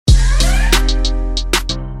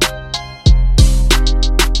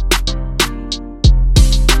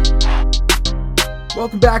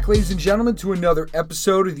Welcome back, ladies and gentlemen, to another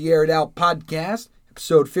episode of the Air It Out podcast,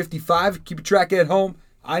 episode 55. Keep your track at home.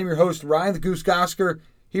 I'm your host, Ryan the Goose Gosker,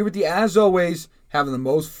 here with you, as always, having the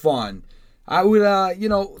most fun. I would,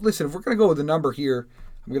 listen, if we're going to go with a number here,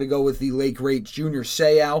 I'm going to go with the late, great Junior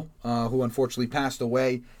Seau, who unfortunately passed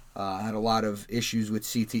away. Had a lot of issues with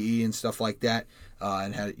CTE and stuff like that,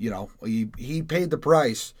 and had, he paid the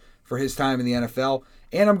price for his time in the NFL.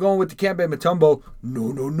 And I'm going with the Dikembe Mutombo.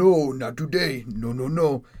 No, not today.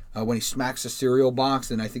 No. When he smacks the cereal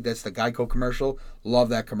box, and I think that's the Geico commercial. Love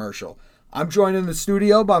that commercial. I'm joined in the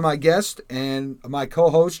studio by my guest and my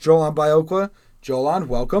co-host, Jolan Biokwa. Jolan,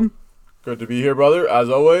 welcome. Good to be here, brother, as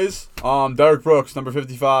always. Derek Brooks, number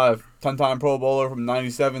 55, 10-time Pro Bowler from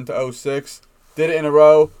 97 to 06. Did it in a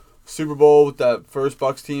row. Super Bowl with that first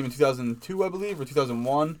Bucs team in 2002, I believe, or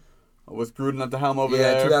 2001. With Gruden at the helm over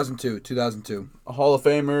there. Yeah, 2002. A Hall of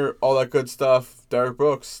Famer, all that good stuff. Derek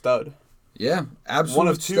Brooks, stud. Yeah, absolute One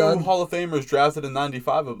of two stud. Hall of Famers drafted in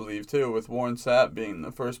 95, I believe, too, with Warren Sapp being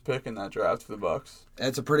the first pick in that draft for the Bucs.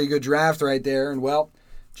 That's a pretty good draft right there. And, well,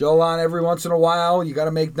 Jolan, every once in a while, you got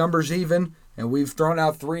to make numbers even. And we've thrown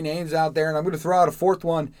out 3 names out there, and I'm going to throw out a 4th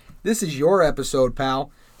one. This is your episode,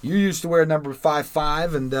 pal. You used to wear number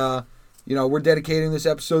 55, and, we're dedicating this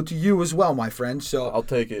episode to you as well, my friend. So I'll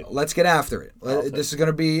take it. Let's get after it. This is going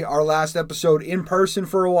to be our last episode in person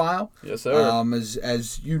for a while. Yes, sir.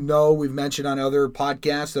 As you know, we've mentioned on other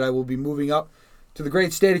podcasts that I will be moving up to the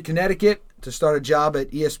great state of Connecticut to start a job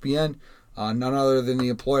at ESPN, none other than the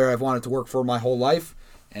employer I've wanted to work for my whole life.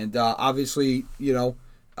 And obviously,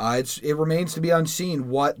 it remains to be unseen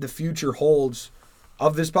what the future holds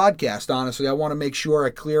of this podcast. Honestly, I want to make sure I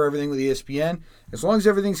clear everything with ESPN. As long as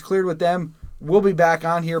everything's cleared with them, we'll be back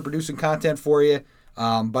on here producing content for you.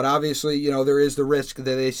 But obviously, there is the risk that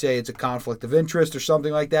they say it's a conflict of interest or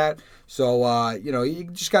something like that. So, you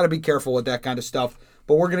just got to be careful with that kind of stuff.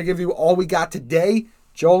 But we're going to give you all we got today.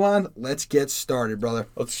 Jolan, let's get started, brother.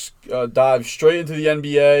 Let's dive straight into the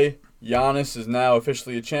NBA. Giannis is now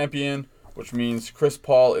officially a champion, which means Chris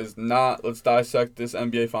Paul is not. Let's dissect this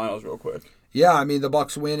NBA Finals real quick. Yeah, I mean, the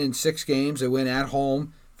Bucks win in 6 games. They win at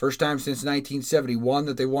home. First time since 1971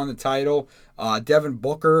 that they won the title. Devin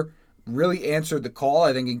Booker really answered the call.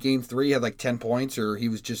 I think in Game 3 he had like 10 points, or he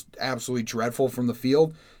was just absolutely dreadful from the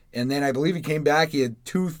field. And then I believe he came back. He had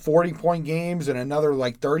 2 40-point games and another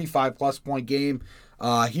like 35-plus point game.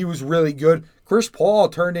 He was really good. Chris Paul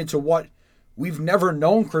turned into what we've never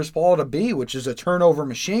known Chris Paul to be, which is a turnover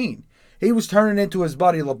machine. He was turning into his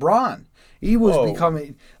buddy LeBron. He was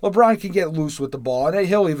becoming... LeBron can get loose with the ball, and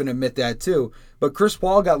he'll even admit that too. But Chris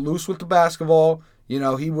Paul got loose with the basketball. He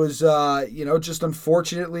was, just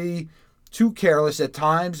unfortunately too careless at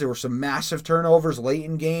times. There were some massive turnovers late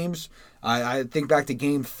in games. I think back to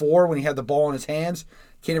Game 4 when he had the ball in his hands.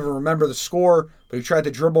 Can't even remember the score, but he tried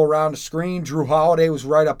to dribble around the screen. Drew Holiday was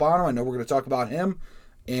right up on him. I know we're going to talk about him.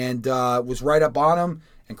 And was right up on him.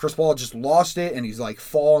 And Chris Paul just lost it, and he's like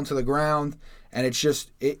falling to the ground. And it's just...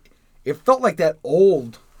 It felt like that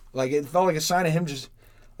old, like it felt like a sign of him just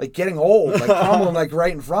like getting old, like crumbling like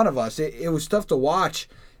right in front of us. It was tough to watch,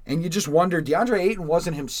 and you just wondered. DeAndre Ayton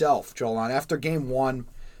wasn't himself, Jolan. After Game 1,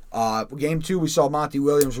 Game 2, we saw Monty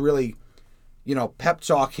Williams really, pep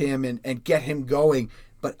talk him and get him going.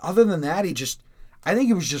 But other than that, I think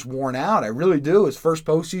he was just worn out. I really do. His first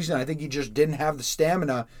postseason, I think he just didn't have the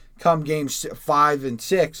stamina come Games 5 and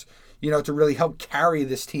 6. To really help carry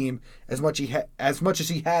this team as much as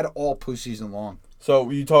he had all postseason long. So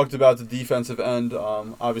you talked about the defensive end,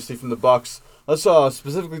 obviously from the Bucks. Let's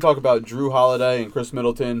specifically talk about Drew Holiday and Chris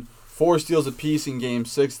Middleton. 4 steals apiece in Game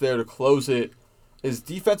 6 there to close it. Is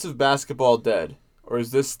defensive basketball dead, or is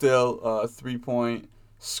this still a 3-point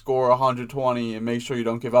score 120 and make sure you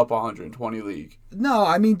don't give up 120 league? No,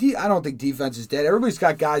 I mean, I don't think defense is dead. Everybody's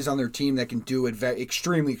got guys on their team that can do it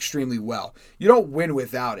extremely, extremely well. You don't win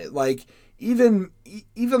without it. Like, even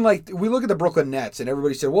like, we look at the Brooklyn Nets, and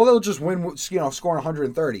everybody said, well, they'll just win, scoring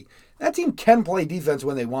 130. That team can play defense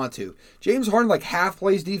when they want to. James Harden, like, half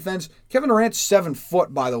plays defense. Kevin Durant's 7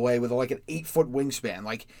 foot, by the way, with like an 8-foot wingspan.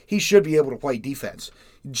 Like, he should be able to play defense.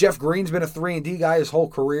 Jeff Green's been a 3-and-D guy his whole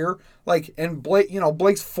career. Like, and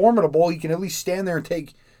Blake's formidable. He can at least stand there and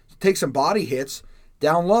take some body hits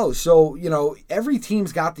down low. So, every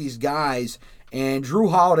team's got these guys, and Drew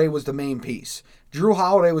Holiday was the main piece. Drew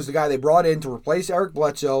Holiday was the guy they brought in to replace Eric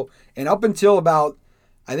Bledsoe, and up until about,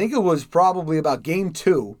 I think it was probably about Game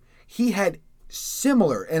 2, he had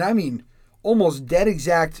similar, and I mean almost dead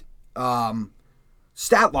exact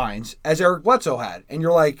stat lines as Eric Bledsoe had. And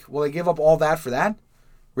you're like, well, they give up all that for that?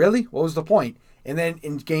 Really? What was the point? And then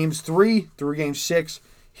in Games 3 through Game 6,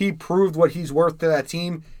 he proved what he's worth to that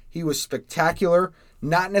team. He was spectacular.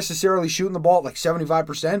 Not necessarily shooting the ball at like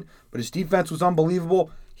 75%, but his defense was unbelievable.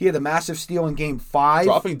 He had a massive steal in Game 5.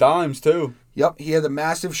 Dropping dimes, too. Yep, he had the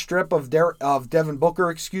massive strip of Devin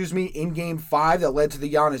Booker, in Game 5 that led to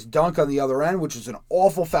the Giannis dunk on the other end, which was an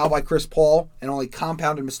awful foul by Chris Paul and only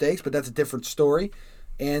compounded mistakes, but that's a different story.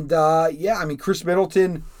 And, Chris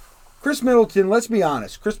Middleton, let's be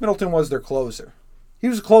honest, Chris Middleton was their closer. He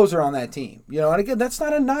was a closer on that team. And again, that's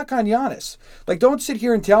not a knock on Giannis. Like, don't sit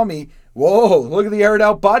here and tell me, whoa, look at the Aired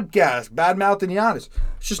Out podcast, bad-mouthing Giannis.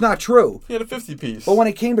 It's just not true. He had a 50-piece. But when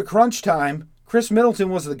it came to crunch time, Chris Middleton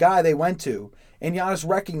was the guy they went to, and Giannis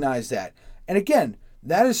recognized that. And again,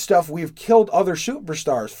 that is stuff we've killed other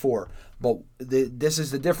superstars for. But this is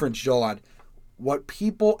the difference, Joel. What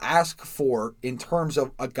people ask for in terms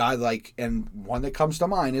of a guy like, and one that comes to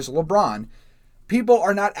mind is LeBron, people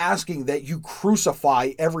are not asking that you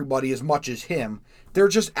crucify everybody as much as him. They're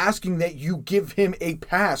just asking that you give him a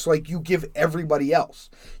pass like you give everybody else.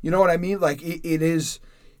 You know what I mean? Like, it is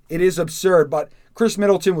absurd. But Chris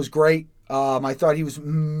Middleton was great. I thought he was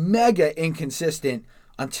mega inconsistent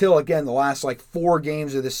until, again, the last 4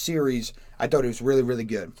 games of the series. I thought he was really, really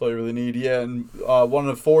good. That's all you really need. Yeah, and one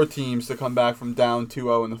of the 4 teams to come back from down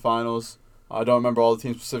 2-0 in the finals. I don't remember all the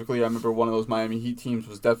teams specifically. I remember one of those Miami Heat teams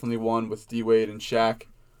was definitely one with D-Wade and Shaq.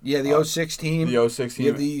 Yeah, the 06 team. The 06 team.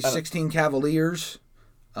 You have the 16 Cavaliers,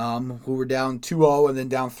 who were down 2-0 and then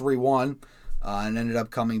down 3-1, and ended up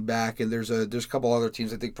coming back. And there's a couple other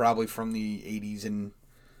teams, I think, probably from the 80s and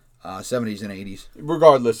 70s and 80s.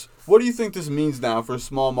 Regardless, what do you think this means now for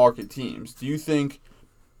small market teams? Do you think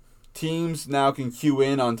teams now can cue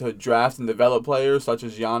in onto draft and develop players such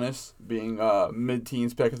as Giannis being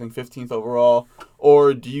mid-teens pick, I think 15th overall?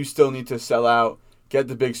 Or do you still need to sell out, get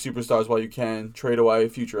the big superstars while you can, trade away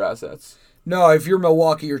future assets? No, if you're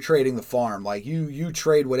Milwaukee, you're trading the farm. Like, you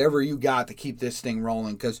trade whatever you got to keep this thing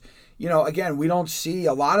rolling. Because, again, we don't see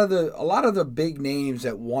a lot of the big names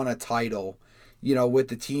that won a title, with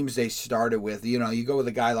the teams they started with. You go with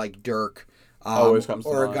a guy like Dirk, always comes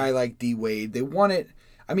to or mind. A guy like D-Wade. They won it.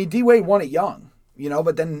 I mean, D-Wade won it young,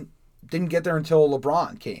 but then didn't get there until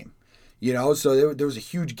LeBron came. So there was a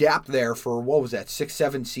huge gap there for, what was that,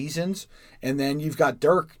 6-7 seasons? And then you've got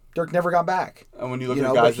Dirk. Dirk never got back. And when you look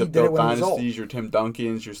at guys that built dynasties, your Tim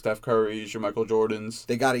Duncans, your Steph Currys, your Michael Jordans.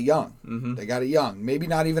 They got it young. Mm-hmm. They got it young. Maybe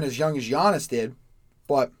not even as young as Giannis did,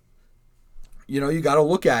 but, you got to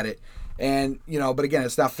look at it. And, but again,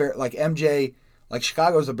 it's not fair. Like MJ,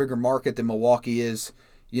 Chicago's a bigger market than Milwaukee is.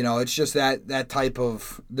 It's just that type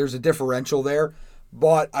of, there's a differential there.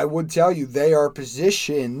 But I would tell you, they are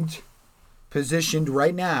positioned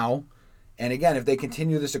right now. And again, if they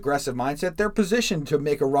continue this aggressive mindset, they're positioned to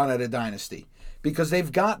make a run at a dynasty because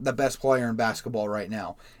they've got the best player in basketball right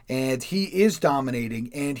now. And he is dominating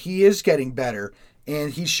and he is getting better.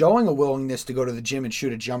 And he's showing a willingness to go to the gym and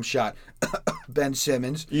shoot a jump shot. Ben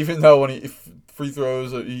Simmons. Even though when he free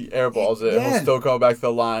throws, he airballs it, he'll still go back to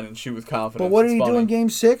the line and shoot with confidence. But what did he do in Game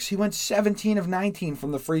 6? He went 17 of 19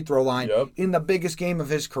 from the free throw line in the biggest game of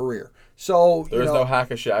his career. So there's no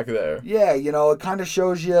hack-a-shack there. Yeah, it kind of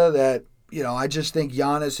shows you that, I just think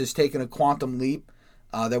Giannis has taken a quantum leap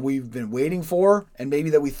that we've been waiting for and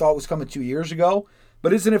maybe that we thought was coming 2 years ago.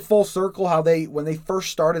 But isn't it full circle how when they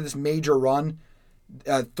first started this major run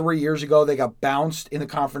 3 years ago, they got bounced in the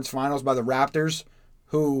conference finals by the Raptors,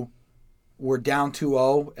 who were down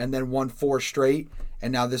 2-0 and then won 4 straight,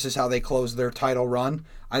 and now this is how they close their title run.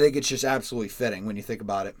 I think it's just absolutely fitting when you think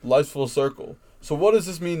about it. Life's full circle. So what does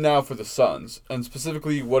this mean now for the Suns? And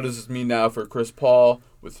specifically, what does this mean now for Chris Paul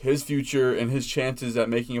with his future and his chances at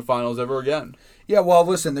making a finals ever again? Yeah, well,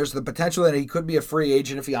 listen, there's the potential that he could be a free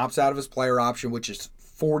agent if he opts out of his player option, which is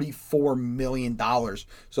 $44 million.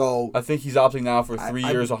 So I think he's opting now for 3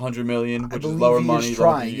 years, $100 million, which is lower money. He's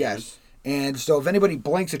trying, yes. And so if anybody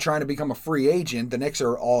blinks at trying to become a free agent, the Knicks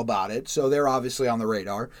are all about it. So they're obviously on the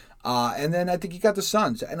radar. And then I think you got the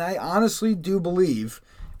Suns. And I honestly do believe,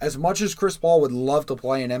 as much as Chris Paul would love to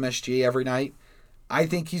play in MSG every night, I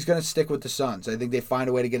think he's going to stick with the Suns. I think they find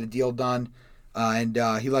a way to get a deal done. And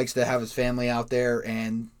he likes to have his family out there,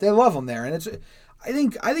 and they love him there. And I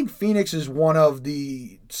think Phoenix is one of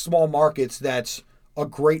the small markets that's a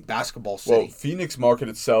great basketball city. Well, Phoenix market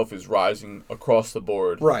itself is rising across the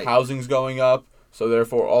board. Right. Housing's going up, so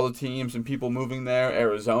therefore all the teams and people moving there,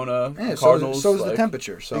 Arizona, Cardinals. So is the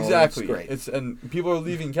temperature. So exactly. It's great. And people are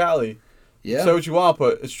leaving Cali. Yeah. Say what you want,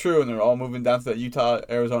 but it's true, and they're all moving down to that Utah,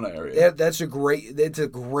 Arizona area. Yeah, it's a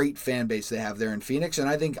great fan base they have there in Phoenix, and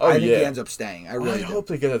I think he ends up staying. I hope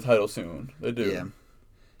they get a title soon. They do.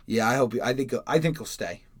 Yeah. I think he'll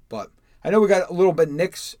stay. But I know we got a little bit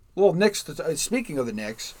Knicks. Speaking of the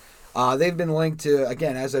Knicks, They've been linked to,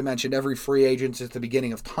 again, as I mentioned, every free agent since the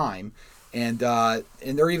beginning of time. And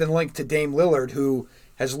they're even linked to Dame Lillard, who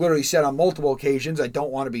has literally said on multiple occasions, I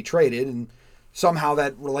don't want to be traded. And somehow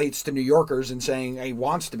that relates to New Yorkers and saying he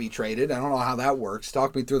wants to be traded. I don't know how that works.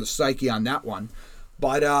 Talk me through the psyche on that one.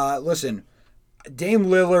 But listen, Dame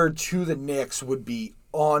Lillard to the Knicks would be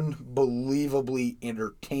unbelievably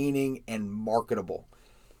entertaining and marketable.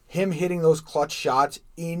 Him hitting those clutch shots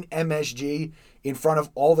in MSG in front of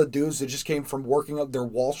all the dudes that just came from working up their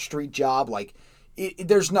Wall Street job, like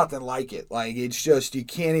there's nothing like it. Like it's just you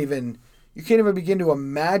can't even begin to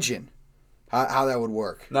imagine how that would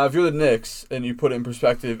work. Now, if you're the Knicks and you put it in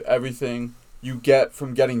perspective, everything you get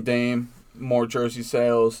from getting Dame, more jersey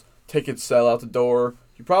sales, tickets sell out the door,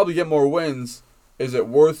 you probably get more wins. Is it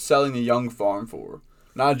worth selling the young farm for?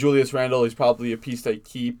 Not Julius Randle. He's probably a piece they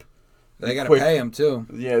keep. They got to pay him, too.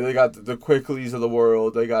 Yeah, they got the Quickleys of the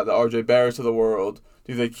world. They got the R.J. Barretts of the world.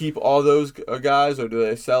 Do they keep all those guys, or do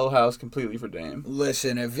they sell house completely for Dame?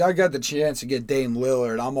 Listen, if y'all got the chance to get Dame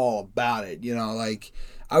Lillard, I'm all about it. Like,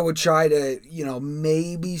 I would try to,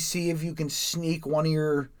 maybe see if you can sneak one of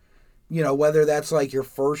your, whether that's like your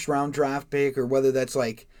first-round draft pick or whether that's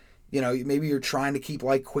like, maybe you're trying to keep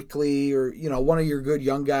like Quickly or, one of your good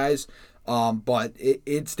young guys. But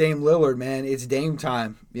it's Dame Lillard, man. It's Dame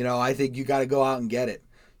time. I think you got to go out and get it.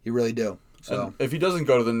 You really do. So and if he doesn't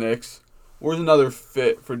go to the Knicks, where's another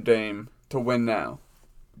fit for Dame to win now?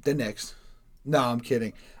 The Knicks. No, I'm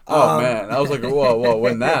kidding. Oh, man. I was like, whoa,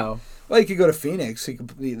 win now. Well, he could go to Phoenix. They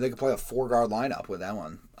could play a 4-guard lineup with that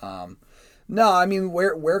one. No, I mean,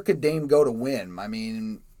 where could Dame go to win? I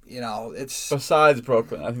mean, it's... Besides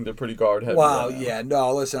Brooklyn, I think they're pretty guard heavy. Wow, right yeah.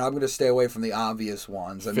 No, listen, I'm going to stay away from the obvious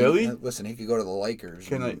ones. Philly? Listen, he could go to the Lakers.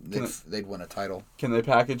 They'd win a title.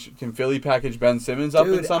 Can Philly package Ben Simmons up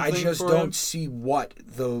in something? I just don't see what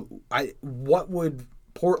would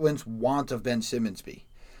Portland's want of Ben Simmons be.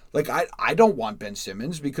 Like, I don't want Ben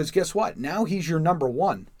Simmons because guess what? Now he's your number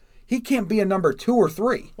one. He can't be a number 2 or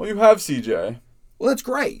 3. Well, you have CJ. Well, that's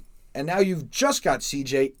great. And now you've just got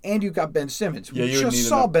CJ and you've got Ben Simmons. We just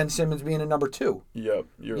saw Ben Simmons being a number 2. Yep,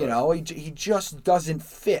 you're right. He just doesn't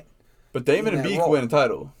fit. But Damon and B could win a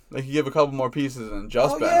title. They could give a couple more pieces and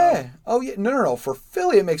just Ben. Yeah. Oh, yeah. No. For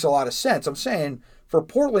Philly, it makes a lot of sense. I'm saying for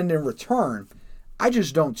Portland in return, I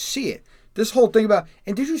just don't see it. This whole thing about...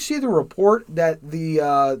 And did you see the report that the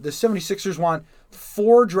 76ers want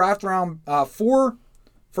 4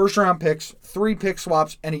 first-round picks, 3 pick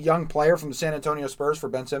swaps, and a young player from the San Antonio Spurs for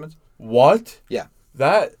Ben Simmons? What? Yeah.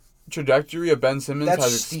 That trajectory of Ben Simmons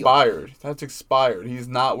has expired. That's expired. He's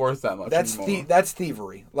not worth that much anymore. That's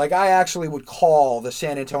thievery. Like, I actually would call the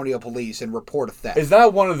San Antonio police and report a theft. Is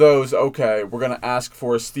that one of those, okay, we're going to ask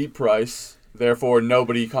for a steep price, therefore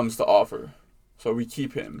nobody comes to offer? So we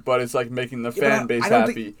keep him. But it's like making the fan base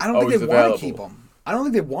happy. I don't think they want to keep him. I don't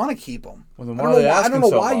think they want to keep him. Well, then why are they asking so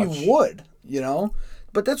much? I don't know why you would,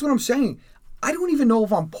 But that's what I'm saying. I don't even know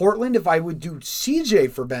if I'm Portland if I would do CJ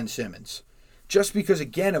for Ben Simmons. Just because,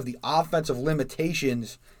 again, of the offensive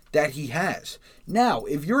limitations that he has. Now,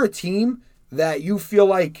 if you're a team that you feel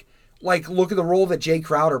like look at the role that Jay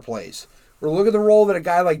Crowder plays. Or look at the role that a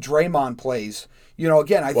guy like Draymond plays.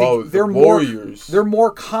 Again, I think they're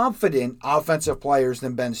more confident offensive players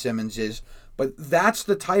than Ben Simmons is. But that's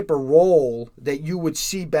the type of role that you would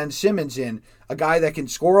see Ben Simmons in. A guy that can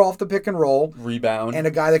score off the pick and roll. Rebound. And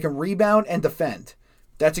a guy that can rebound and defend.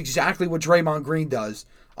 That's exactly what Draymond Green does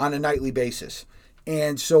on a nightly basis.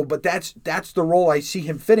 And so, but that's the role I see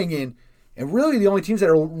him fitting in. And really the only teams that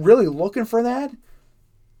are really looking for that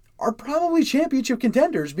are probably championship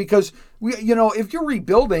contenders. Because, if you're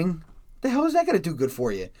rebuilding... the hell is that going to do good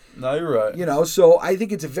for you? No, you're right. So I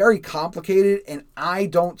think it's very complicated, and I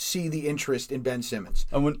don't see the interest in Ben Simmons.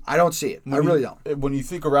 I don't see it. I really don't. When you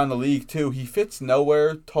think around the league, too, he fits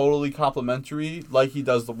nowhere totally complimentary like he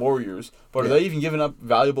does the Warriors. But are they even giving up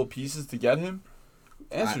valuable pieces to get him?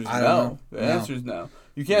 The answer is no. The answer is no.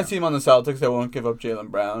 You can't see him on the Celtics. They won't give up Jaylen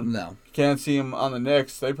Brown. No. You can't see him on the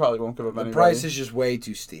Knicks. They probably won't give up anybody. The price is just way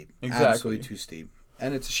too steep. Exactly. Absolutely too steep.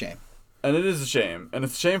 And it's a shame. And it is a shame. And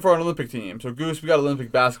it's a shame for our Olympic team. So, Goose, we got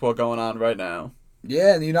Olympic basketball going on right now.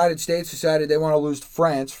 Yeah, and the United States decided they want to lose to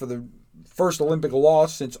France for the first Olympic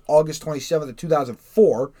loss since August 27th of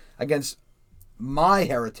 2004 against my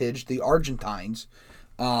heritage, the Argentines.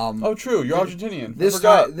 True. You're Argentinian. This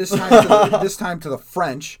time to the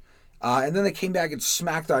French. And then they came back and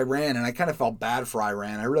smacked Iran, and I kind of felt bad for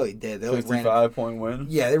Iran. I really did. 55-point win?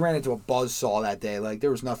 Yeah, they ran into a buzzsaw that day. Like,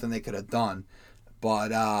 there was nothing they could have done. But,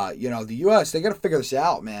 the U.S., they got to figure this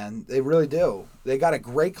out, man. They really do. They got a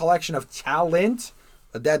great collection of talent,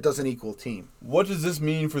 but that doesn't equal team. What does this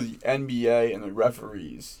mean for the NBA and the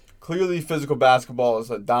referees? Clearly, physical basketball is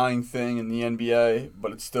a dying thing in the NBA,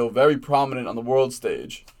 but it's still very prominent on the world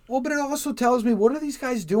stage. Well, but it also tells me, what are these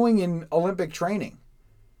guys doing in Olympic training?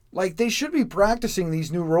 Like, they should be practicing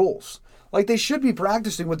these new rules. Like, they should be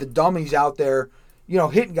practicing with the dummies out there,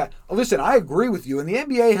 hitting guys. Listen, I agree with you, and the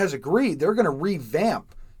NBA has agreed they're going to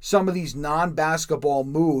revamp some of these non-basketball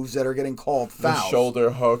moves that are getting called fouls. The shoulder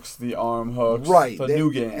hooks, the arm hooks. Right. It's a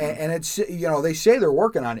new game. And it's, they say they're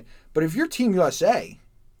working on it. But if you're Team USA,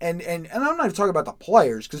 and I'm not even talking about the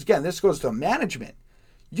players, because, again, this goes to management.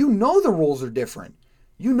 The rules are different.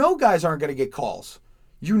 Guys aren't going to get calls.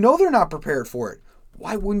 They're not prepared for it.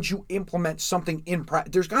 Why wouldn't you implement something in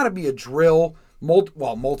practice? There's got to be a drill,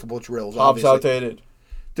 multiple drills. Top's outdated.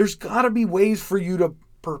 There's got to be ways for you to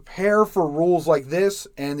prepare for rules like this,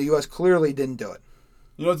 and the U.S. clearly didn't do it.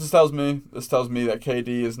 You know what this tells me? This tells me that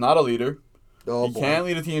KD is not a leader. He can't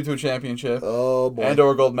lead a team to a championship. Oh, boy. And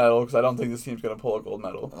or a gold medal, because I don't think this team's going to pull a gold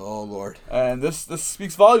medal. Oh, Lord. And this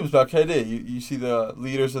speaks volumes about KD. You see the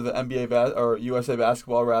leaders of the NBA or USA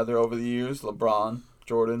basketball, rather, over the years. LeBron,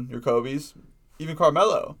 Jordan, your Kobe's, even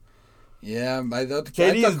Carmelo. Yeah,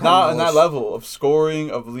 KD is not on that level of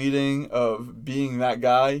scoring, of leading, of being that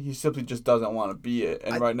guy. He simply just doesn't want to be it,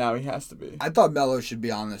 and right now he has to be. I thought Melo should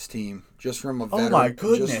be on this team, just from a veteran. Oh my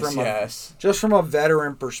goodness, yes. Just from a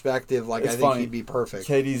veteran perspective, I think funny. he'd be perfect.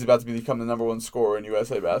 KD's about to become the number one scorer in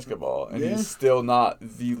USA basketball, and he's still not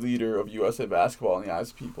the leader of USA basketball in the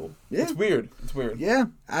eyes of people. Yeah. It's weird. Yeah,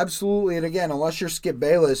 absolutely. And again, unless you're Skip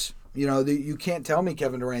Bayless, you can't tell me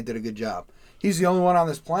Kevin Durant did a good job. He's the only one on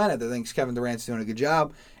this planet that thinks Kevin Durant's doing a good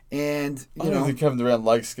job. And, I don't think Kevin Durant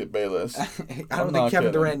likes Skip Bayless. I don't think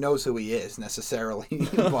Kevin Durant knows who he is necessarily.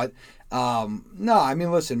 But, no, I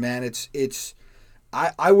mean, listen, man,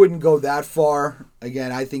 I wouldn't go that far.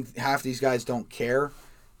 Again, I think half these guys don't care.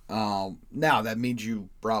 Now, that means you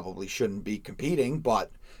probably shouldn't be competing.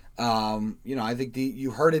 But, I think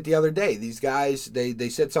you heard it the other day. These guys, they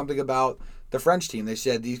said something about the French team. They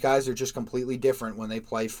said these guys are just completely different when they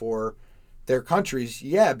play for their countries.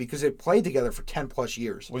 Yeah, because they played together for 10 plus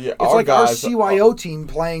years. Well, yeah, it's like our CYO team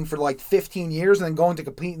playing for like 15 years and then going to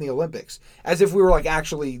compete in the Olympics, as if we were like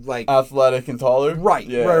actually like athletic and taller. Right,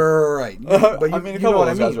 yeah. right. But I mean, a couple of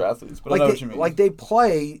those guys are athletes, but I know what you mean. Like they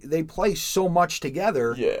play so much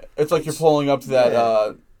together. Yeah, it's like you're pulling up to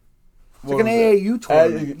that. It's like an AAU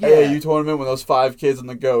tournament. AAU tournament when those 5 kids on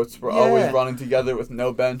the goats were always running together with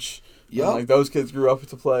no bench. Yep. And like those kids grew up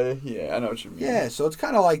to play. Yeah, I know what you mean. Yeah, so it's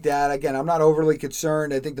kind of like that. Again, I'm not overly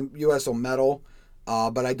concerned. I think the U.S. will medal,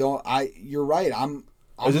 but I don't. You're right.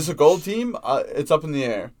 Is this a gold team? It's up in the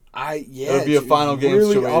air. It'll be a final game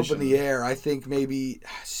really situation. Up in the air. I think maybe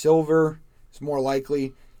silver is more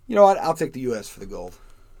likely. You know what? I'll take the U.S. for the gold.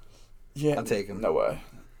 Yeah, I'll take him. No way.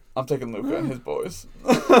 I'm taking Luka and his boys.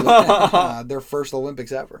 Their first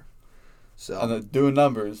Olympics ever. So. And they're doing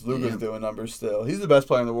numbers. Luka's doing numbers still. He's the best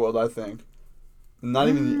player in the world, I think. Not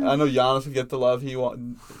even. I know Giannis can get the love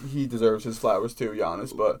he deserves his flowers too,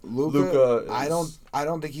 Giannis. But Luka I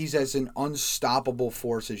don't think he's as an unstoppable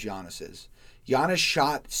force as Giannis is. Giannis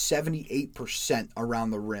shot 78% around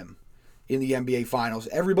the rim in the NBA Finals.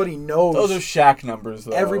 Everybody knows those are Shaq numbers,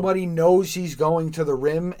 though. Everybody knows he's going to the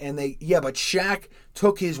rim, and but Shaq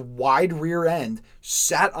took his wide rear end,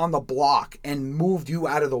 sat on the block, and moved you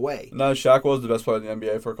out of the way. No, Shaq was the best player in the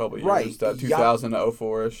NBA for a couple of years. Right. That 2000 to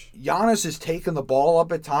 04-ish. Giannis is taking the ball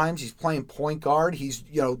up at times. He's playing point guard. He's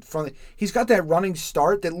he's got that running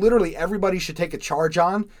start that literally everybody should take a charge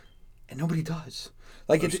on, and nobody does.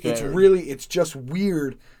 Like it's just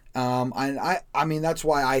weird. I mean that's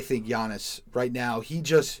why I think Giannis right now he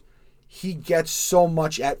gets so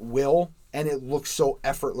much at will and it looks so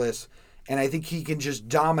effortless, and I think he can just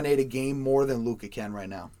dominate a game more than Luka can right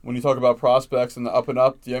now. When you talk about prospects and the up and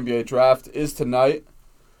up, the NBA draft is tonight.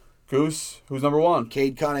 Goose, who's number 1?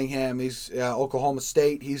 Cade Cunningham. He's Oklahoma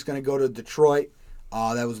State. He's going to go to Detroit.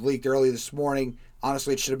 That was leaked early this morning.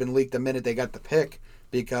 Honestly, it should have been leaked the minute they got the pick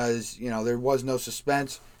because there was no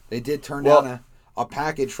suspense. They did turn down a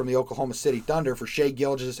package from the Oklahoma City Thunder for Shai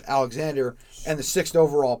Gilgeous-Alexander and the 6th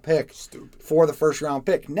overall pick for the first-round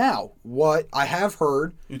pick. Now, what I have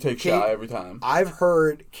heard... You take Shai every time. I've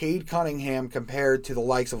heard Cade Cunningham compared to the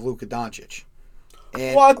likes of Luka Doncic.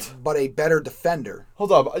 What? But a better defender.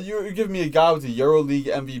 Hold up. You're giving me a guy with a EuroLeague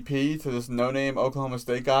MVP to this no-name Oklahoma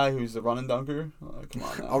State guy who's a run-and dunker? Come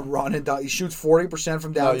on now. A run-and-dunk. He shoots 40%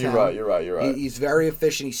 from downtown. No, you're right. He's very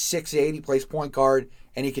efficient. He's 6'8". He plays point guard.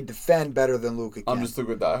 And he can defend better than Luka can. I'm just a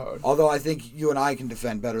good diehard. Although I think you and I can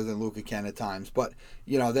defend better than Luka can at times. But,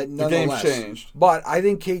 that nonetheless. The game's changed. But I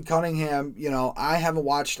think Cade Cunningham, I haven't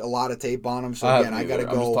watched a lot of tape on him. So, again, I got to go.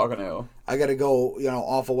 I'm just talking ill. I got to go,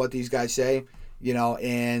 off of what these guys say.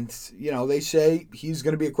 And they say he's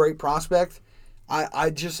going to be a great prospect. I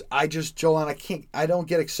just, Joel, I don't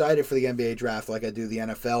get excited for the NBA draft like I do the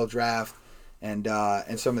NFL draft and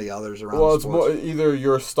some of the others around. Well, the it's sports. more either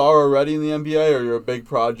you're a star already in the NBA or you're a big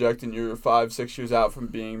project and you're 5-6 years out from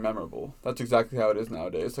being memorable. That's exactly how it is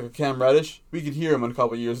nowadays. Like a Cam Reddish, we could hear him in a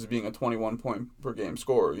couple of years as being a 21 point per game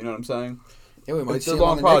scorer. You know what I'm saying? Yeah, we might It's see a him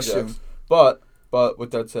long on the Knicks project. soon. But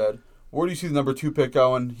with that said, where do you see the number 2 pick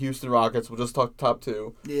going? Houston Rockets. We'll just talk top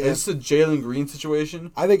 2. Yeah. Is this a Jalen Green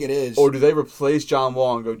situation? I think it is. Or do they replace John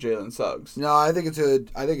Wall and go Jalen Suggs? No, I think it's a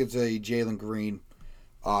Jalen Green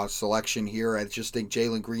selection here. I just think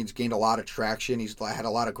Jalen Green's gained a lot of traction. He's had a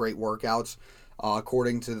lot of great workouts,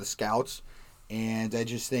 according to the scouts. And I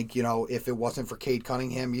just think, if it wasn't for Cade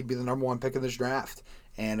Cunningham, he'd be the number 1 pick in this draft.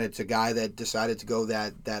 And it's a guy that decided to go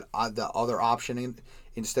the other option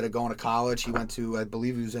instead of going to college. He went to, I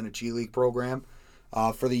believe he was in a G League program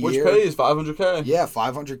for the Which year. pay is $500K? Yeah,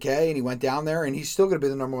 $500K, and he went down there, and he's still going to be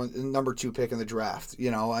the number 2 pick in the draft.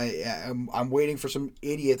 I'm waiting for some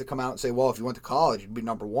idiot to come out and say, well, if you went to college, you'd be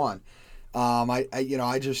number 1. I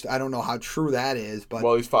don't know how true that is, but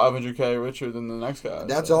Well, he's $500K richer than the next guy.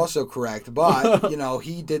 that's so. also correct. But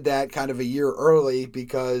he did that kind of a year early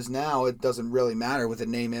because now it doesn't really matter with the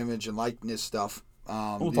name, image, and likeness stuff.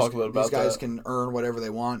 We'll talk a little about these guys that. can earn whatever they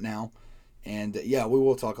want now. And, we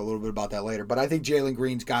will talk a little bit about that later. But I think Jalen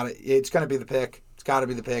Green's got it. It's going to be the pick. It's got to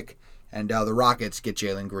be the pick. And the Rockets get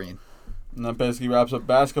Jalen Green. And that basically wraps up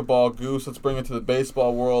basketball. Goose, let's bring it to the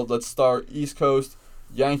baseball world. Let's start East Coast.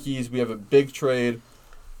 Yankees, we have a big trade.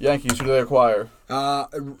 Yankees, who do they acquire?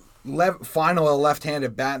 Final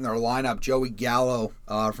left-handed bat in their lineup, Joey Gallo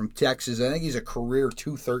from Texas. I think he's a career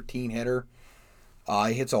 .213 hitter.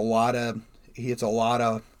 He hits a lot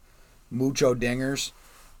of mucho dingers.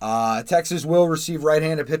 Texas will receive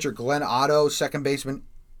right-handed pitcher Glenn Otto, second baseman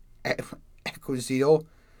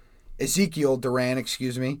Ezekiel Duran,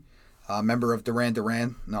 member of Duran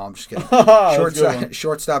Duran. No, I'm just kidding.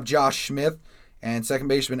 Shortstop Josh Smith, and second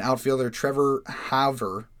baseman outfielder Trevor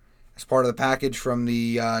Hauver as part of the package from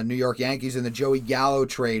the New York Yankees in the Joey Gallo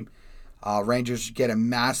trade. Rangers get a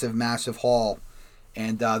massive, massive haul.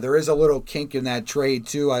 And there is a little kink in that trade,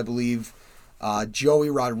 too, I believe. Joey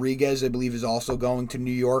Rodriguez, I believe, is also going to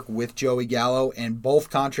New York with Joey Gallo, and both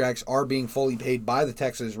contracts are being fully paid by the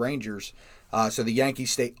Texas Rangers. So the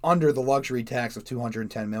Yankees stay under the luxury tax of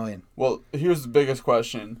 $210 million. Well, here's the biggest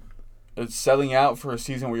question. Is selling out for a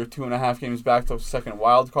season where you're 2.5 games back to a second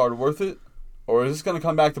wild card worth it? Or is this going to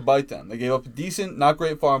come back to bite them? They gave up decent, not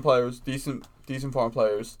great farm players, decent farm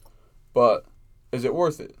players, but is it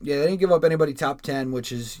worth it? Yeah, they didn't give up anybody top 10,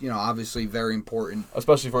 which is, obviously very important.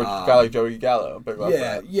 Especially for a guy like Joey Gallo, big left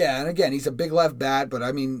bat. Yeah, and again, he's a big left bat, but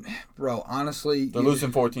I mean, bro, honestly, They're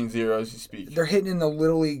losing 14-0 as you speak. They're hitting in the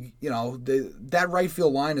Little League, that right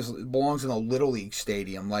field line belongs in the Little League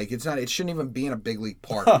stadium. Like, it shouldn't even be in a big league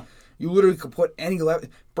park. You literally could put any left.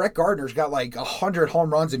 Brett Gardner's got like 100 home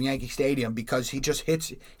runs in Yankee Stadium because he just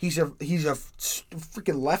hits. He's a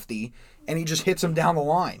freaking lefty, and he just hits him down the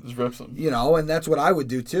line. Just rips him. And that's what I would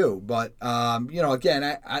do too. But again,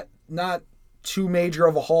 I not too major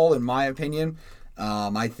of a haul in my opinion.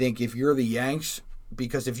 I think if you're the Yanks,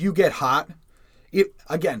 because if you get hot,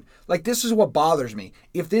 this is what bothers me.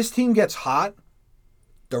 If this team gets hot,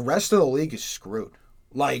 the rest of the league is screwed.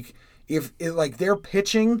 Like if their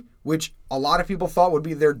pitching, which a lot of people thought would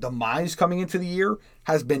be their demise coming into the year,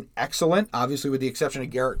 has been excellent. Obviously, with the exception of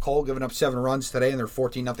Garrett Cole giving up 7 runs today in their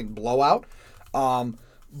 14-0 blowout.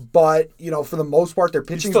 But for the most part, their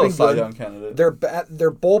pitching's been good. Still a Cy Young candidate.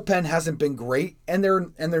 Their bullpen hasn't been great, and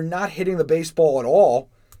they're not hitting the baseball at all.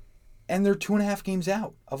 And they're 2.5 games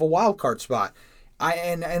out of a wild card spot.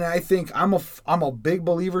 I think I'm a big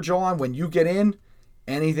believer, Joel, when you get in,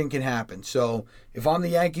 anything can happen. So if I'm the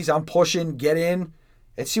Yankees, I'm pushing, get in,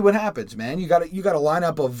 and see what happens, man. You got a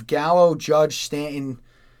lineup of Gallo, Judge, Stanton.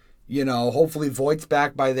 Hopefully Voigt's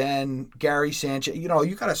back by then. Gary Sanchez. You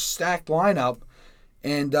got a stacked lineup,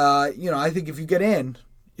 and I think if you get in,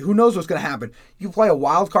 who knows what's going to happen? You play a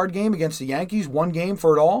wild card game against the Yankees, 1 game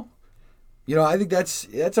for it all. I think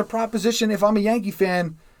that's a proposition. If I'm a Yankee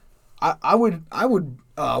fan, I would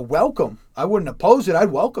welcome. I wouldn't oppose it. I'd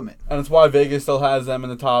welcome it. And it's why Vegas still has them in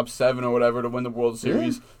the top 7 or whatever to win the World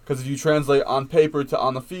Series. Because if you translate on paper to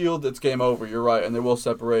on the field, it's game over. You're right, and they will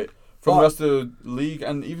separate from the rest of the league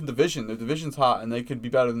and even division. The division's hot, and they could be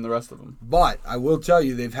better than the rest of them. But I will tell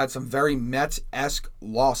you, they've had some very Mets-esque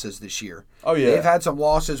losses this year. Oh yeah, they've had some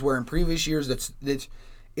losses where in previous years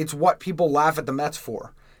it's what people laugh at the Mets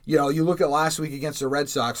for. You look at last week against the Red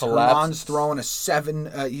Sox. Herman's throwing a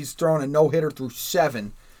 7. He's throwing a no-hitter through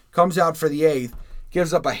 7. Comes out for the 8th,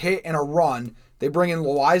 gives up a hit and a run. They bring in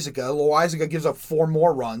Loizaga. Loizaga gives up 4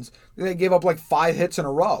 more runs. They gave up like 5 hits in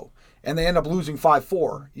a row, and they end up losing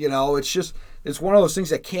 5-4. It's one of those things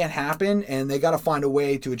that can't happen, and they got to find a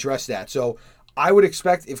way to address that. So I would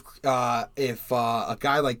expect if a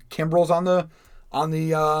guy like Kimbrel's on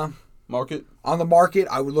the market,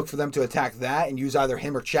 I would look for them to attack that and use either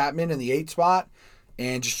him or Chapman in the 8 spot,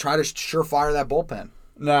 and just try to surefire that bullpen.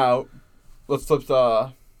 Now, let's flip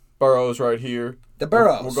the Burrows right here. The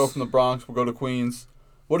Burrows. We'll go from the Bronx. We'll go to Queens.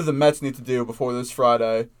 What do the Mets need to do before this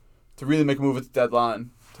Friday to really make a move at the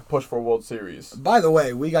deadline to push for a World Series? By the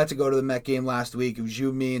way, we got to go to the Met game last week. It was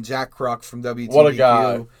you, me, and Zach Kruk from WTBQ. What a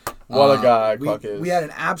guy. What a guy Kruk is. We had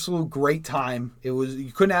an absolute great time.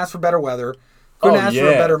 You couldn't ask for better weather. Couldn't ask for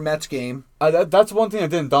a better Mets game. That's one thing that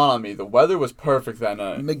didn't dawn on me. The weather was perfect that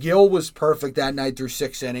night. McGill was perfect that night through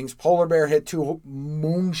 6 innings. Polar Bear hit 2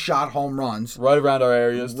 moonshot home runs. Right around our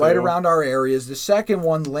areas, too. Right around our areas. The second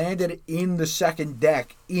one landed in the second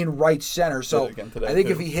deck in right center. So I think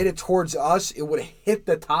if he hit it towards us, it would have hit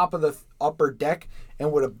the top of the upper deck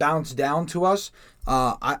and would have bounced down to us.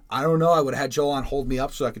 I don't know. I would have had Joel on hold me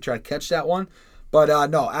up so I could try to catch that one. But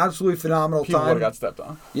no, absolutely phenomenal People time. would have got stepped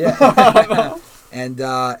on. Yeah. And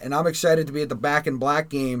I'm excited to be at the Back in Black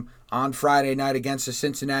game on Friday night against the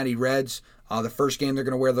Cincinnati Reds. The first game they're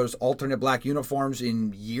going to wear those alternate black uniforms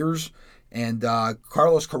in years. And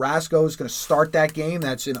Carlos Carrasco is going to start that game.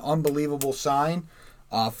 That's an unbelievable sign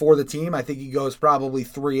for the team. I think he goes probably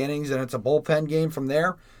 3 innings, and it's a bullpen game from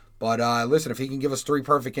there. But listen, if he can give us 3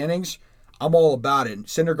 perfect innings, I'm all about it.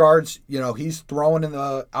 Syndergaard's, he's throwing in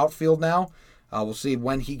the outfield now. We'll see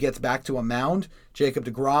when he gets back to a mound. Jacob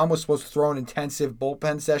deGrom was supposed to throw an intensive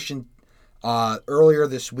bullpen session earlier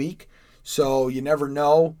this week. So you never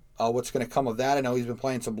know what's going to come of that. I know he's been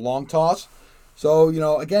playing some long toss. So,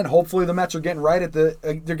 again, hopefully the Mets are getting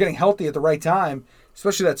they're getting healthy at the right time,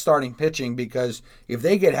 especially that starting pitching, because if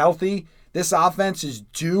they get healthy, this offense is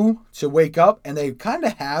due to wake up, and they kind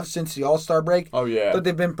of have since the All-Star break. Oh, yeah. But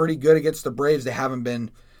they've been pretty good against the Braves. They haven't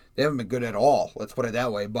been good at all. Let's put it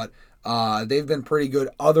that way. But they've been pretty good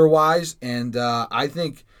otherwise, and I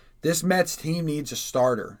think this Mets team needs a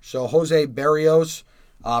starter. So Jose Berrios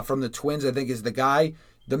from the Twins, I think, is the guy.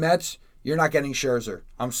 The Mets, you're not getting Scherzer.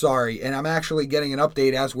 I'm sorry. And I'm actually getting an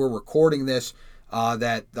update as we're recording this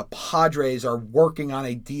that the Padres are working on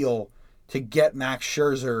a deal to get Max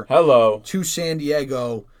Scherzer to San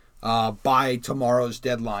Diego by tomorrow's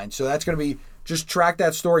deadline. So that's going to be, just track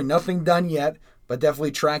that story. Nothing done yet, but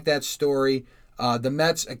definitely track that story. The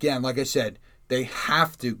Mets, again, like I said, they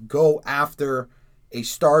have to go after a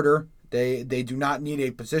starter. They do not need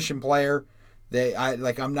a position player.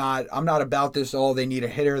 I'm not about this. Oh, they need a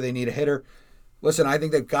hitter. Listen, I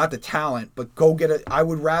think they've got the talent, but go get it. I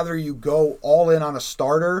would rather you go all in on a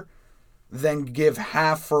starter than give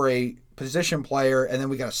half for a position player, and then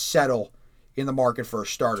we got to settle in the market for a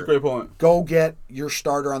starter. That's a great point. Go get your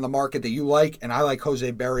starter on the market that you like, and I like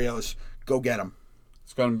Jose Berrios. Go get him.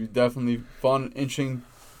 It's going to be definitely fun, interesting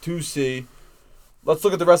to see. Let's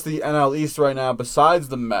look at the rest of the NL East right now. Besides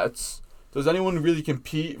the Mets, does anyone really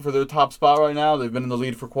compete for their top spot right now? They've been in the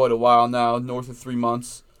lead for quite a while now, north of 3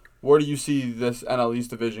 months. Where do you see this NL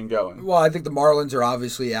East division going? Well, I think the Marlins are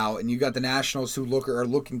obviously out, and you got the Nationals who are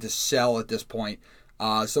looking to sell at this point.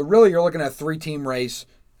 So really, you're looking at a 3-team race.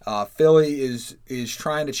 Philly is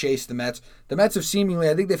trying to chase the Mets. The Mets have seemingly,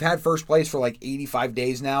 I think they've had first place for like 85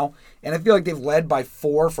 days now, and I feel like they've led by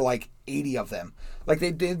 4 for like 80 of them. Like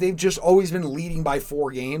they've just always been leading by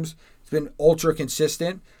 4 games. It's been ultra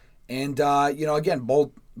consistent, and again,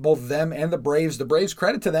 both them and the Braves. The Braves,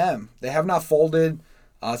 credit to them. They have not folded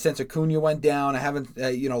since Acuna went down. I haven't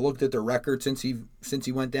looked at their record since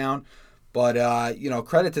he went down, but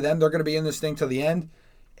credit to them. They're going to be in this thing till the end.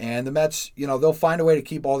 And the Mets, they'll find a way to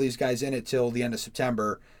keep all these guys in it till the end of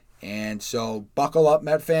September. And so buckle up,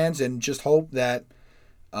 Met fans, and just hope that,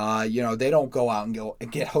 they don't go out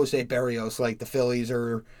and get Jose Berrios like the Phillies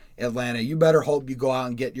or Atlanta. You better hope you go out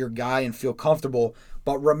and get your guy and feel comfortable.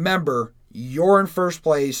 But remember, you're in first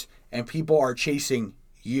place, and people are chasing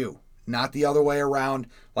you, not the other way around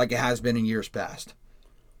like it has been in years past.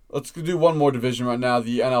 Let's do one more division right now,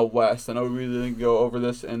 the NL West. I know we really didn't go over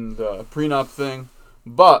this in the prenup thing.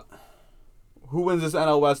 But who wins this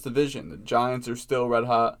NL West division? The Giants are still red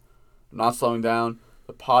hot, not slowing down.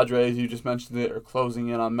 The Padres, you just mentioned it, are closing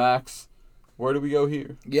in on Max. Where do we go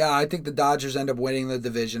here? Yeah, I think the Dodgers end up winning the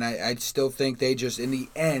division. I still think they just, in the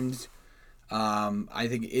end,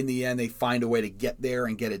 they find a way to get there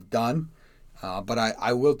and get it done. But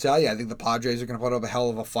I will tell you, I think the Padres are going to put up a hell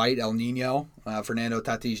of a fight. El Nino, Fernando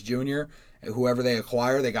Tatis Jr., whoever they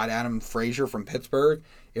acquire, they got Adam Frazier from Pittsburgh.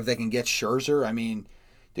 If they can get Scherzer, I mean,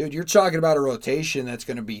 Dude, you're talking about a rotation that's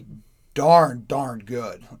going to be darn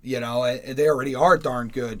good. They already are darn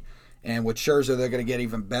good. And with Scherzer, they're going to get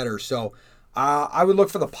even better. So I would look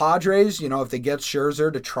for the Padres, if they get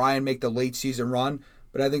Scherzer, to try and make the late season run.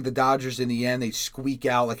 But I think the Dodgers, in the end, they squeak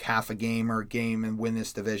out like half a game or a game and win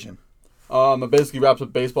this division. That basically wraps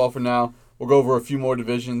up baseball for now. We'll go over a few more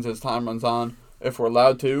divisions as time runs on, if we're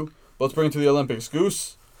allowed to. But let's bring it to the Olympics.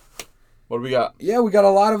 Goose, what do we got? Yeah, we got a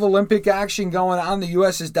lot of Olympic action going on. The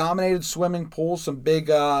U.S. has dominated swimming pool. Some big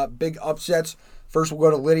upsets. First, we'll go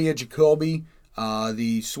to Lydia Jacoby,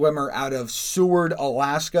 the swimmer out of Seward,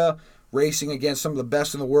 Alaska, racing against some of the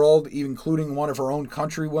best in the world, including one of her own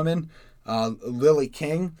countrywomen, Lily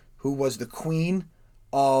King, who was the queen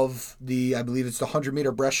of I believe it's the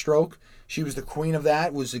 100-meter breaststroke. She was the queen of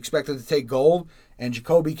that, was expected to take gold, and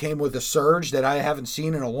Jacoby came with a surge that I haven't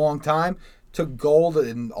seen in a long time. Took gold,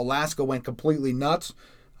 and Alaska went completely nuts.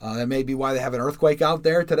 That may be why they have an earthquake out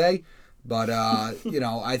there today. But, I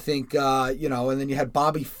think, and then you had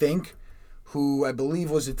Bobby Fink, who I believe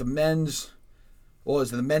was at the men's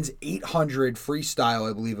 800 freestyle,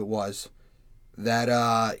 I believe it was,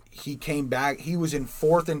 that he came back. He was in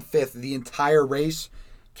 4th and 5th the entire race,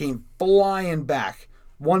 came flying back.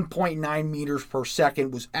 1.9 meters per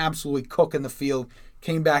second, was absolutely cooking the field,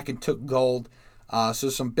 came back and took gold.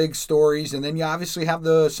 So some big stories. And then you obviously have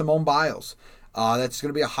the Simone Biles. That's going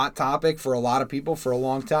to be a hot topic for a lot of people for a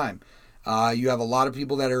long time. You have a lot of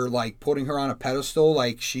people that are like putting her on a pedestal,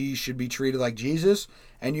 like she should be treated like Jesus.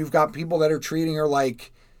 And you've got people that are treating her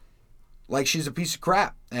like she's a piece of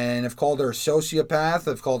crap and have called her a sociopath,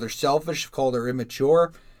 have called her selfish, have called her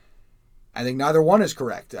immature. I think neither one is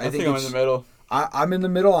correct. I think I'm in the middle. I'm in the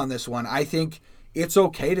middle on this one. I think it's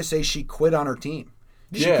okay to say she quit on her team.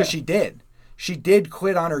 Because she did. She did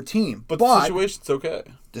quit on her team. But the situation's okay.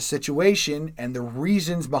 The situation and the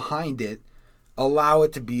reasons behind it allow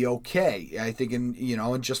it to be okay. I think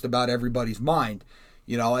in just about everybody's mind.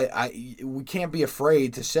 We can't be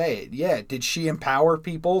afraid to say it. Yeah, did she empower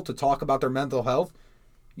people to talk about their mental health?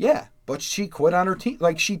 Yeah, but she quit on her team.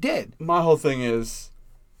 Like, she did. My whole thing is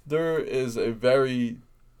there is a very,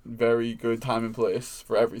 very good time and place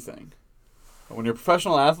for everything. When you're a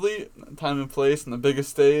professional athlete, time and place and the biggest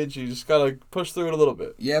stage, you just got to push through it a little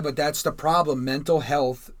bit. Yeah, but that's the problem. Mental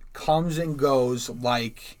health comes and goes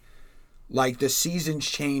like the seasons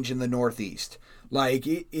change in the Northeast. Like,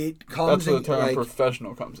 it comes. That's where the term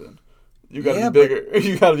professional comes in. You got to be bigger.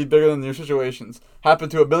 You got to be bigger than your situations. Happen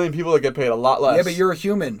to a billion people that get paid a lot less. Yeah, but you're a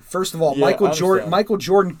human. First of all, Michael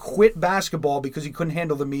Jordan quit basketball because he couldn't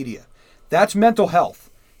handle the media. That's mental health.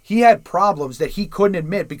 He had problems that he couldn't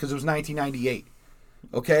admit because it was 1998.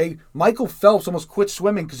 Okay? Michael Phelps almost quit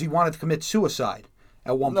swimming because he wanted to commit suicide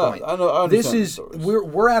at one point. I know. I understand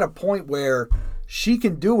we're at a point where she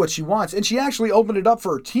can do what she wants, and she actually opened it up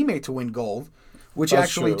for her teammate to win gold, which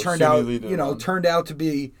turned out to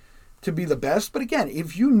be the best. But again,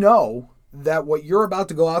 if you know that what you're about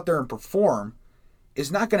to go out there and perform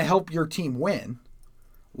is not going to help your team win,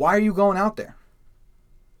 why are you going out there?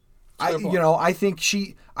 I think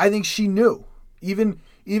she knew, even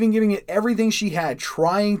giving it everything she had,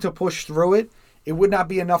 trying to push through it, it would not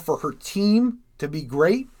be enough for her team to be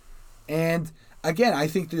great. And again, I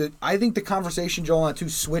think the conversation, Joel, on two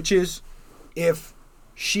switches if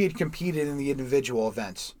she had competed in the individual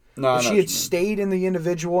events. If she had stayed in the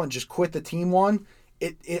individual and just quit the team one,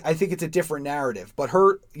 I think it's a different narrative. But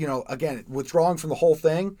her, again, withdrawing from the whole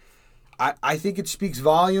thing, I think it speaks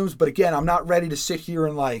volumes. But again, I'm not ready to sit here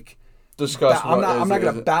and discuss. I'm not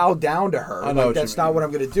going to bow down to her. That's not what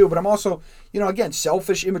I'm going to do. But I'm also, again,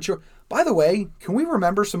 selfish, immature. By the way, can we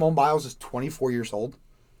remember Simone Biles is 24 years old?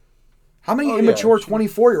 How many immature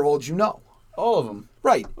 24-year-olds you know? All of them.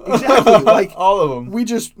 Right, exactly. All of them. We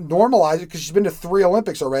just normalize it because she's been to 3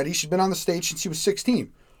 Olympics already. She's been on the stage since she was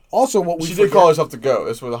 16. Also, she did call herself to go.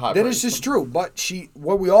 That's where the high. That is just true. But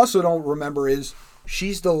what we also don't remember is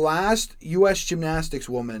she's the last U.S. gymnastics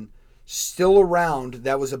woman still around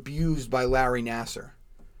that was abused by Larry Nassar.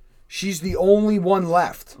 She's the only one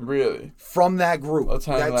left. Really? From that group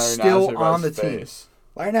that's still on the team.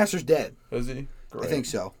 Larry Nassar's dead. Is he? Great. I think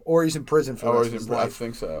so. Or he's in prison for the rest of his life. I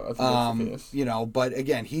think so. I think that's the case. But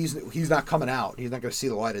again, he's not coming out. He's not going to see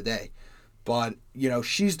the light of day. But,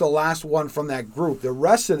 she's the last one from that group. The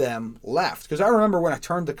rest of them left. Because I remember when I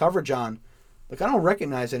turned the coverage on, I don't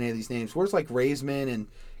recognize any of these names. Where's Raisman and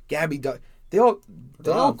Gabby? They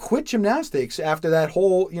all quit gymnastics after that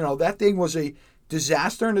whole, that thing was a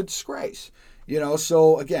disaster and a disgrace.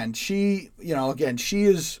 So again, she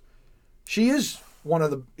is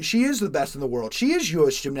the best in the world. She is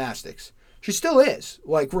U.S. gymnastics. She still is.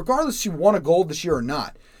 Regardless if she won a gold this year or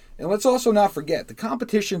not. And let's also not forget, the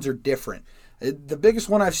competitions are different. The biggest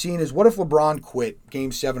one I've seen is what if LeBron quit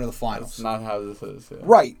Game 7 of the finals? That's not how this is. Yeah.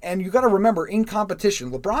 Right, and you got to remember, in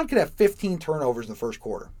competition, LeBron could have 15 turnovers in the first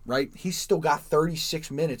quarter, right? He's still got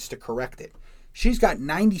 36 minutes to correct it. She's got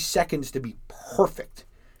 90 seconds to be perfect,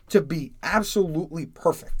 to be absolutely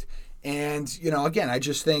perfect. And, again, I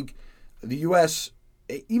just think the U.S.,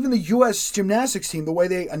 even the U.S. gymnastics team, the way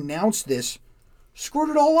they announced this,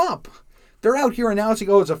 screwed it all up. They're out here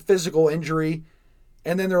announcing, it's a physical injury.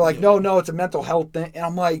 And then they're like, no, it's a mental health thing. And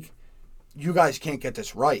I'm like, you guys can't get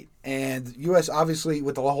this right. And U.S., obviously,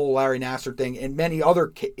 with the whole Larry Nassar thing and many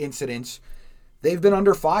other incidents, they've been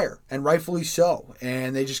under fire, and rightfully so.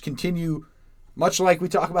 And they just continue, much like we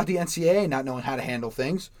talk about the NCAA not knowing how to handle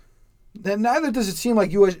things. Then neither does it seem like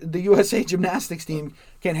the USA gymnastics team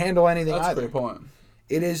can handle anything either. That's a great point.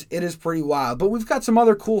 It is pretty wild. But we've got some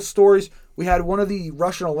other cool stories. We had one of the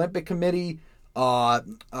Russian Olympic Committee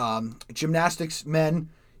gymnastics men.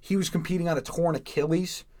 He was competing on a torn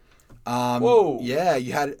Achilles. Whoa. Yeah,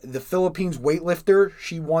 you had the Philippines weightlifter.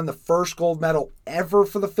 She won the first gold medal ever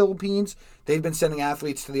for the Philippines. They've been sending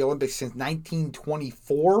athletes to the Olympics since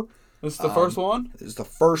 1924. This is the first one? This is the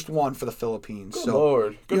first one for the Philippines. Good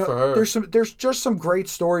Lord. Good for her. There's just some great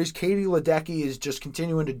stories. Katie Ledecky is just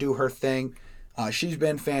continuing to do her thing. She's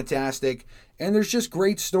been fantastic. And there's just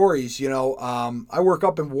great stories. I work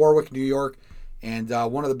up in Warwick, New York. And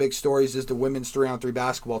one of the big stories is the women's 3-on-3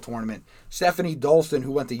 basketball tournament. Stephanie Dolston,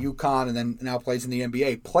 who went to UConn and then now plays in the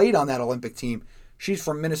NBA, played on that Olympic team. She's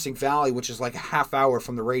from Minisink Valley, which is like a half hour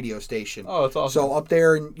from the radio station. Oh, that's awesome. So up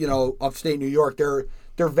there in upstate New York, they're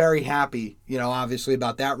very happy, obviously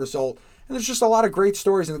about that result. And there's just a lot of great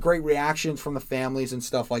stories and great reactions from the families and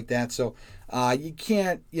stuff like that. So you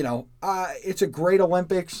can't, it's a great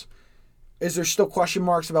Olympics. Is there still question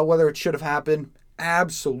marks about whether it should have happened?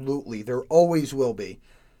 Absolutely. There always will be.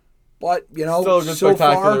 But, still a good so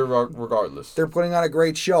spectacular far, regardless. They're putting on a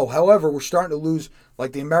great show. However, we're starting to lose.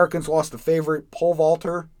 Like, the Americans lost the favorite pole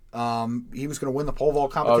vaulter. He was going to win the pole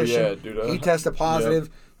vault competition. Oh, yeah, dude. He tested positive.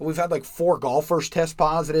 Yep. We've had like 4 golfers test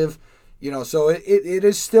positive. So it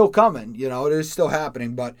is still coming. It is still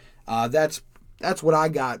happening. But that's what I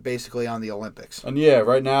got basically on the Olympics. And yeah,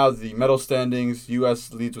 right now the medal standings,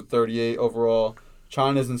 U.S. leads with 38 overall.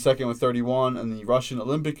 China's in second with 31, and the Russian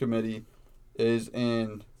Olympic Committee is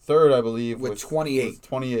in third, I believe, with 28. With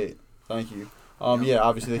 28. Thank you. Yeah,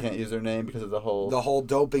 obviously they can't use their name because of the whole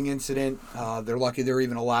doping incident. They're lucky they're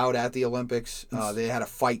even allowed at the Olympics. They had a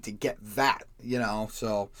fight to get that,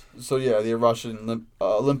 So yeah, the Russian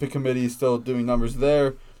Olympic Committee is still doing numbers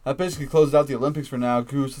there. That basically closes out the Olympics for now.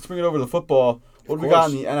 Goose, let's bring it over to football. What do we got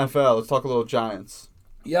in the NFL? Let's talk a little Giants.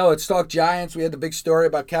 Yeah, let's talk Giants. We had the big story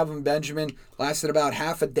about Kelvin Benjamin. Lasted about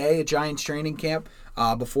half a day at Giants training camp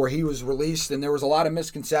before he was released, and there was a lot of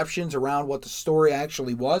misconceptions around what the story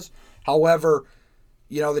actually was. However,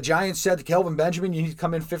 the Giants said to Kelvin Benjamin, you need to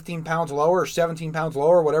come in 15 pounds lower or 17 pounds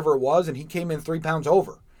lower, whatever it was, and he came in 3 pounds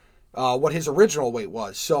over what his original weight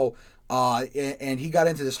was. So, and he got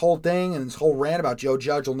into this whole thing and this whole rant about Joe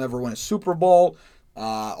Judge will never win a Super Bowl.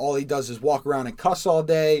 All he does is walk around and cuss all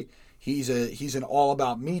day. He's an all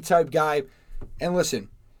about me type guy. And listen,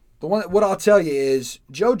 what I'll tell you is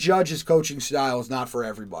Joe Judge's coaching style is not for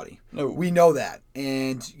everybody. No. We know that.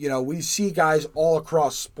 And, we see guys all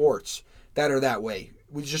across sports that are that way.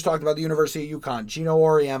 We just talked about the University of UConn, Gino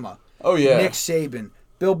Auriemma. Oh, yeah. Nick Saban,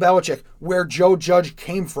 Bill Belichick, where Joe Judge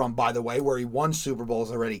came from, by the way, where he won Super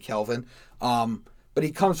Bowls already, Kelvin. But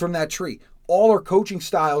he comes from that tree. All are coaching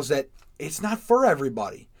styles that it's not for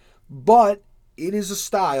everybody. But it is a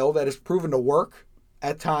style that has proven to work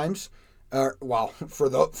at times. For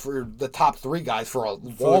the top 3 guys for a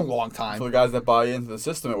long time. For the guys that buy into the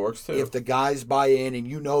system, it works too. If the guys buy in,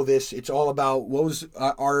 and this, it's all about what was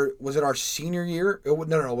it our senior year?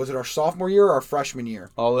 No. Was it our sophomore year or our freshman year?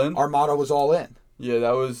 All in. Our motto was all in. Yeah,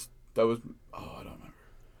 that was. Oh, I don't remember.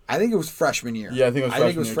 I think it was freshman year. Yeah, I think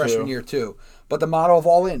it was freshman year too. But the motto of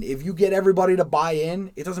all in, if you get everybody to buy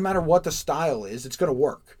in, it doesn't matter what the style is, it's going to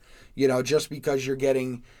work. Just because you're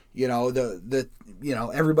getting,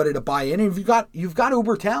 everybody to buy in, and you've got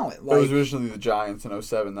uber talent. Like, it was originally the Giants in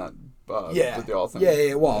 07 that did the all thing.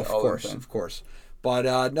 Yeah. Well, of course.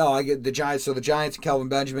 But no, I get the Giants. So the Giants and Kelvin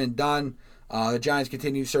Benjamin done. The Giants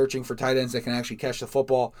continue searching for tight ends that can actually catch the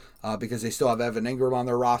football because they still have Evan Ingram on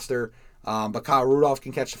their roster. But Kyle Rudolph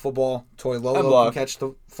can catch the football. Toy Lolo can catch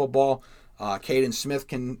the football. Caden Smith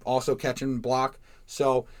can also catch and block.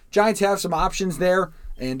 So Giants have some options there.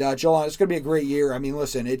 And Joel, it's going to be a great year. I mean,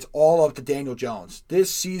 listen, it's all up to Daniel Jones.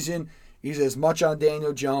 This season, he's as much on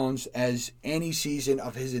Daniel Jones as any season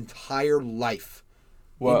of his entire life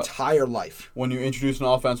entire life. When you introduce an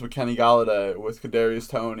offense with Kenny Galladay, with Kadarius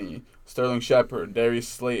Toney, Sterling Shepard, Darius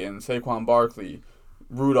Slayton, Saquon Barkley,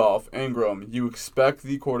 Rudolph, Ingram, you expect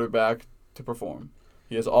the quarterback to perform.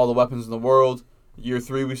 He has all the weapons in the world. Year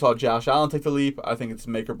 3, we saw Josh Allen take the leap. I think it's a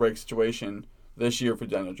make-or-break situation this year for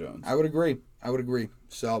Daniel Jones. I would agree.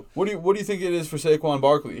 So, what do you think it is for Saquon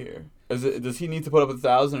Barkley here? Does he need to put up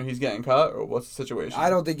 1,000 or he's getting cut, or what's the situation? I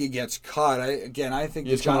don't think he gets cut. I think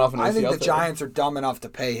He's coming off an ACL the Giants are dumb enough to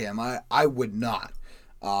pay him. I would not.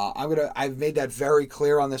 I've made that very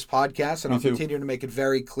clear on this podcast, and I'll continue to make it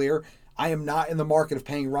very clear. I am not in the market of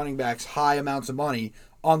paying running backs high amounts of money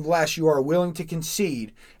unless you are willing to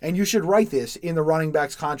concede. And you should write this in the running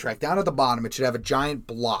back's contract. Down at the bottom, it should have a giant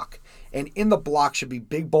block. And in the block should be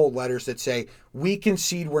big bold letters that say, we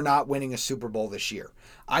concede we're not winning a Super Bowl this year.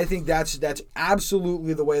 I think that's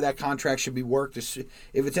absolutely the way that contract should be worked. If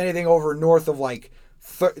it's anything over north of like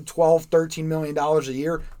 $12, $13 million a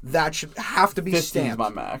year, that should have to be stamped. 15 is my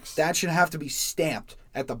max. That should have to be stamped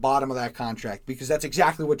at the bottom of that contract, because that's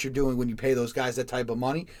exactly what you're doing when you pay those guys that type of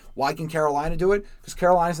money. Why can Carolina do it? Because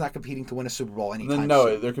Carolina's not competing to win a Super Bowl anytime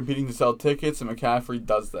soon. They're competing to sell tickets, and McCaffrey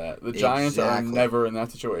does that. The Giants are never in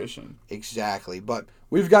that situation. Exactly, but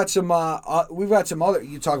we've got some other.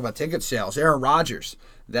 You talk about ticket sales. Aaron Rodgers,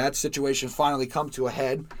 that situation finally come to a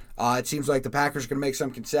head. It seems like the Packers are going to make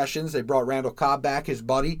some concessions. They brought Randall Cobb back, his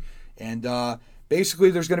buddy, and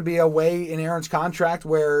basically there's going to be a way in Aaron's contract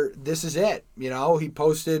where this is it. Him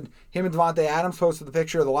and Davante Adams posted the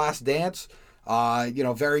picture of The Last Dance.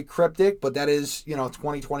 Very cryptic, but that is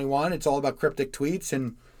 2021. It's all about cryptic tweets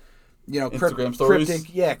and Instagram stories.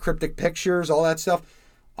 Cryptic pictures, all that stuff.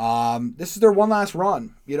 This is their one last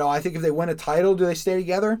run. I think if they win a title, do they stay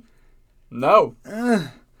together? No.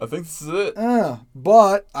 I think this is it.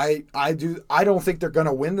 But I don't think they're going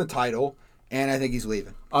to win the title, and I think he's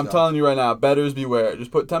leaving. I'm telling you right now, bettors beware. Just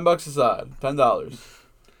put $10 aside, $10.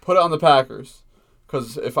 Put it on the Packers.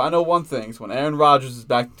 Because if I know one thing, it's when Aaron Rodgers is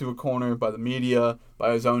backed into a corner by the media,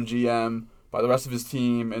 by his own GM, by the rest of his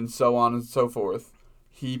team, and so on and so forth,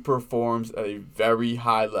 he performs at a very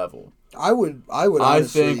high level. I would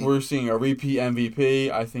honestly... I think we're seeing a repeat MVP.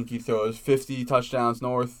 I think he throws 50 touchdowns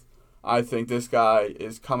north. I think this guy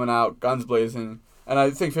is coming out guns blazing. And I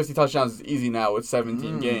think 50 touchdowns is easy now with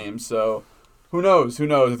 17 games. So who knows?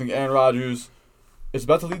 I think Aaron Rodgers is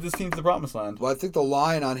about to lead this team to the promised land. Well, I think the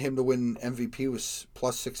line on him to win MVP was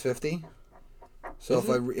plus 650. So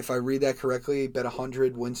if I read that correctly, bet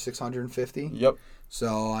 100 wins 650. Yep.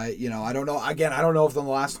 So I don't know. Again, I don't know if in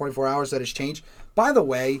the last 24 hours that has changed. By the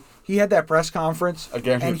way, he had that press conference. I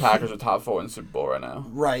guarantee the Packers are top 4 in the Super Bowl right now.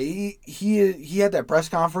 Right. He had that press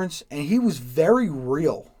conference, and he was very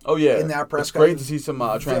real. Oh, yeah. In that press conference. It's great to see some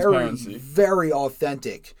transparency. Very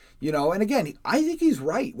authentic. And again, I think he's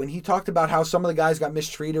right when he talked about how some of the guys got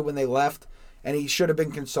mistreated when they left, and he should have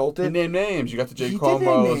been consulted. He named names. You got the Jake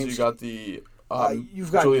Cromwells. You got the...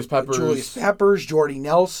 you've got Julius Peppers, Jordy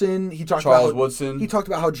Nelson. Charles Woodson. He talked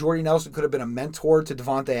about how Jordy Nelson could have been a mentor to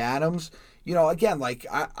Davante Adams. Again, like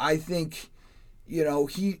I think,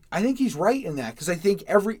 I think he's right in that, because I think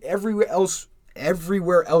everywhere else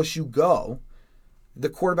you go, the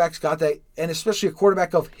quarterback's got that, and especially a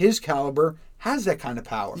quarterback of his caliber has that kind of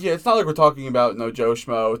power. Yeah, it's not like we're talking about Joe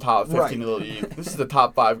Schmo, top 15 in the league. This is the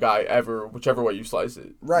top 5 guy ever, whichever way you slice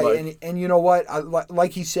it. Right, and you know what?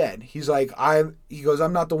 Like he said, he's like, he goes,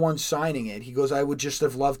 I'm not the one signing it. He goes, I would just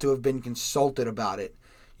have loved to have been consulted about it.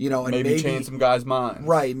 And maybe change some guys' minds.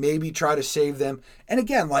 Right, maybe try to save them. And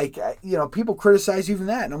again, people criticize even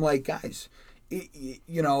that, and I'm like, guys,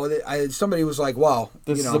 somebody was like, well,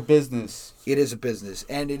 this is a business. It is a business,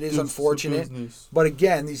 and it is unfortunate. But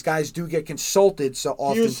again, these guys do get consulted so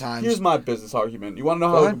oftentimes. Here's my business argument. You want to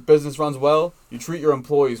know how a business runs well? You treat your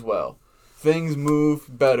employees well. Things move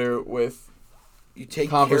better with you take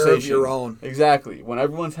conversation. Care of your own. Exactly. When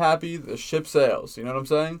everyone's happy, the ship sails. You know what I'm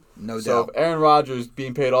saying? No doubt. So if Aaron Rodgers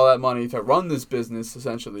being paid all that money to run this business,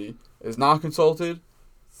 essentially, is not consulted,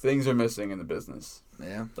 things are missing in the business.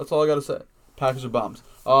 Yeah. That's all I got to say. Packers are bums.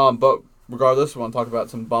 But regardless, we want to talk about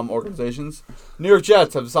some bum organizations. New York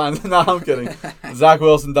Jets have signed... No, I'm kidding. Zach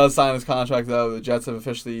Wilson does sign his contract, though. The Jets have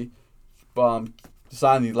officially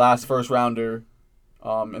signed the last first-rounder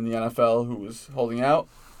in the NFL who was holding out.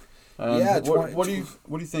 And what do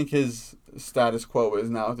you think his status quo is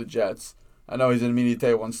now with the Jets? I know he's an immediate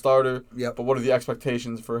day one starter. Yep. But what are the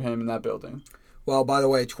expectations for him in that building? Well, by the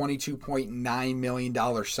way, $22.9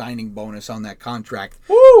 million signing bonus on that contract.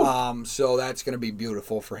 Woo! So that's going to be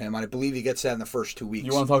beautiful for him. I believe he gets that in the first 2 weeks.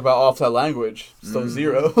 You want to talk about offset language? Still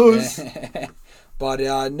zeros. But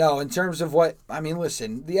no, in terms of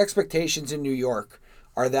listen, the expectations in New York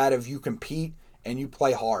are that if you compete and you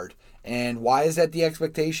play hard. And why is that the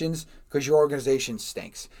expectations? Because your organization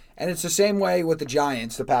stinks. And it's the same way with the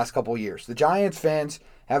Giants the past couple of years. The Giants fans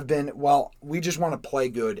have been, well, we just want to play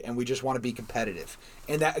good and we just want to be competitive.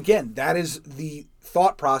 And that, again, that is the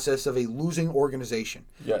thought process of a losing organization.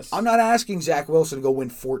 Yes. I'm not asking Zach Wilson to go win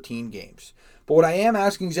 14 games. But what I am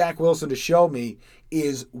asking Zach Wilson to show me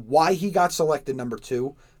is why he got selected number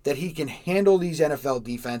 2, that he can handle these NFL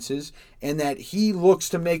defenses, and that he looks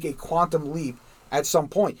to make a quantum leap at some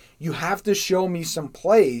point. You have to show me some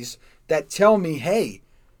plays that tell me, hey,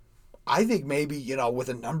 I think maybe, with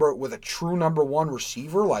a true number 1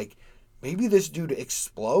 receiver, like maybe this dude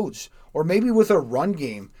explodes. Or maybe with a run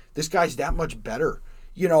game, this guy's that much better.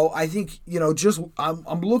 I think,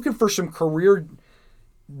 I'm looking for some career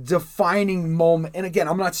defining moment. And again,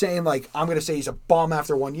 I'm not saying like I'm going to say he's a bum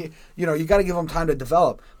after 1 year. You got to give him time to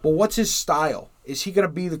develop. But what's his style? Is he going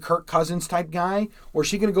to be the Kirk Cousins type guy, or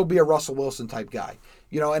is he going to go be a Russell Wilson type guy?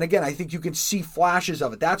 And again, I think you can see flashes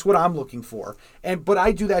of it. That's what I'm looking for. But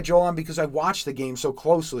I do that, Joel, because I watch the game so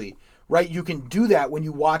closely, right? You can do that when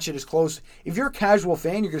you watch it as close. If you're a casual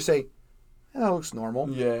fan, you're going to say, that looks normal.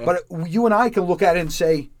 Yeah. But you and I can look at it and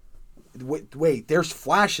say, wait, there's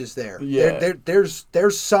flashes there. Yeah.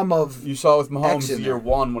 There's some of you saw with Mahomes X in year there.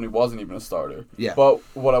 1 when he wasn't even a starter. Yeah. But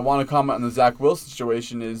what I want to comment on the Zach Wilson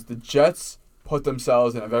situation is the Jets put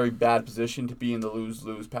themselves in a very bad position to be in the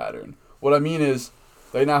lose-lose pattern. What I mean is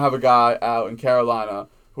they now have a guy out in Carolina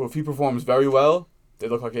who, if he performs very well, they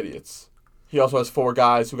look like idiots. He also has 4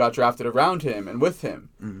 guys who got drafted around him and with him.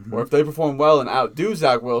 Mm-hmm. Or if they perform well and outdo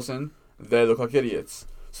Zach Wilson, they look like idiots.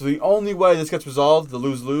 So the only way this gets resolved, the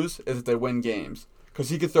lose-lose, is if they win games. Because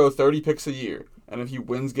he could throw 30 picks a year, and if he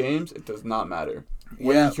wins games, it does not matter.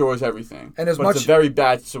 Winning cures everything. And it's a very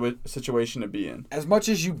bad situation to be in. As much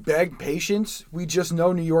as you beg patience, we just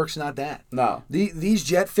know New York's not that. No. These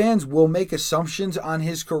Jet fans will make assumptions on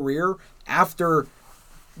his career after,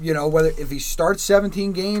 whether if he starts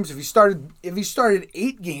 17 games, if he started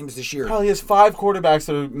 8 games this year. Probably has 5 quarterbacks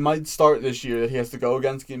that might start this year that he has to go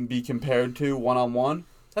against and be compared to one-on-one.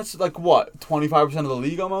 That's like what, 25% of the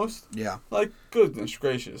league almost? Yeah. Like, goodness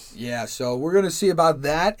gracious. Yeah, so we're going to see about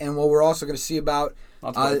that, and what we're also going to see about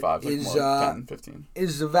not 25, like is, more, 10, 15.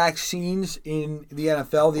 Is the vaccines in the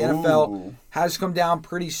NFL. The NFL has come down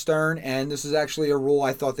pretty stern, and this is actually a rule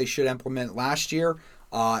I thought they should implement last year,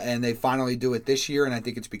 and they finally do it this year, and I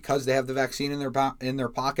think it's because they have the vaccine in their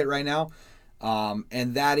pocket right now,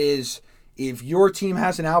 and that is if your team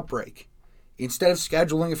has an outbreak, instead of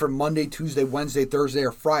scheduling it for Monday, Tuesday, Wednesday, Thursday,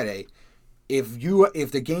 or Friday, if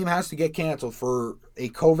the game has to get canceled for a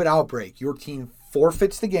COVID outbreak, your team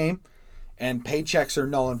forfeits the game, and paychecks are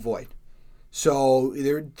null and void. So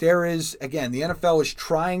there is, again, the NFL is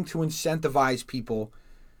trying to incentivize people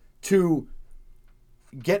to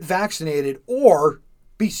get vaccinated or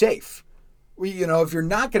be safe. If you're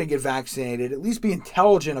not going to get vaccinated, at least be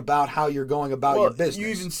intelligent about how you're going about your business. You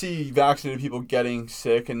even see vaccinated people getting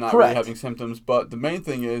sick and not Correct. really having symptoms, but the main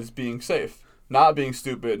thing is being safe. Not being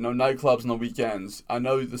stupid, no nightclubs on the weekends. I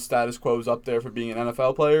know the status quo is up there for being an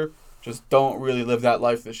NFL player, just don't really live that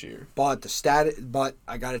life this year. But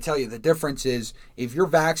I got to tell you, the difference is if you're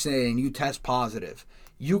vaccinated and you test positive,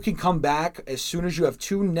 you can come back as soon as you have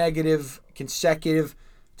 2 negative consecutive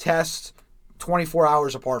tests 24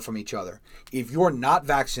 hours apart from each other. If you're not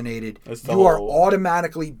vaccinated, you are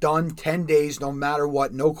automatically done 10 days no matter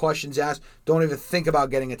what, no questions asked. Don't even think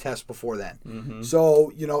about getting a test before then. Mm-hmm.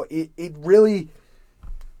 So, it really,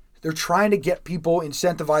 they're trying to get people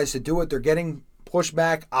incentivized to do it. They're getting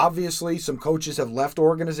pushback. Obviously, some coaches have left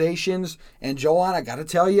organizations. And, Joel, I got to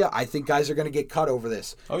tell you, I think guys are going to get cut over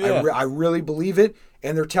this. Oh, yeah. I really believe it.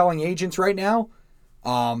 And they're telling agents right now,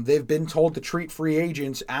 they've been told to treat free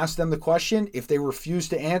agents, ask them the question. If they refuse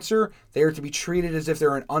to answer, they are to be treated as if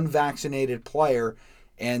they're an unvaccinated player.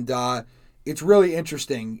 And it's really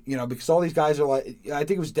interesting, because all these guys are like, I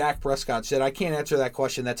think it was Dak Prescott said, I can't answer that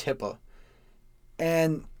question. That's HIPAA.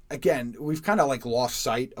 And again, we've kind of like lost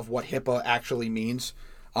sight of what HIPAA actually means.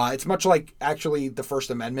 It's much like actually the First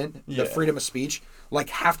Amendment, the freedom of speech. Like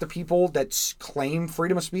half the people that claim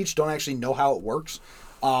freedom of speech don't actually know how it works.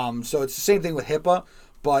 So it's the same thing with HIPAA.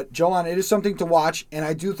 But, Joel, it is something to watch. And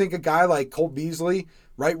I do think a guy like Cole Beasley,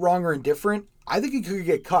 right, wrong, or indifferent, I think he could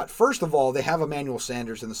get cut. First of all, they have Emmanuel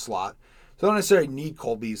Sanders in the slot. So they don't necessarily need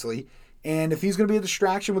Cole Beasley. And if he's going to be a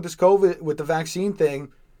distraction with this COVID, with the vaccine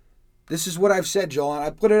thing, this is what I've said, Joel, and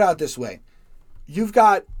I put it out this way. You've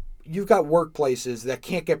got workplaces that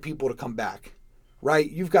can't get people to come back, right?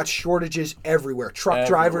 You've got shortages everywhere. Truck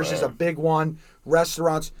drivers is a big one.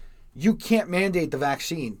 Restaurants. You can't mandate the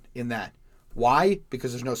vaccine in that. Why?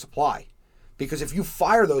 Because there's no supply. Because if you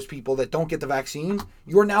fire those people that don't get the vaccine,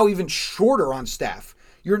 you're now even shorter on staff.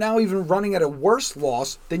 You're now even running at a worse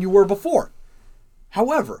loss than you were before.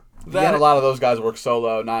 However, Then a lot of those guys work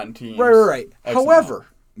solo, not in teams. Right. However,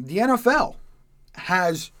 the NFL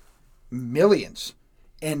has millions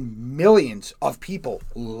and millions of people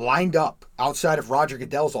lined up outside of Roger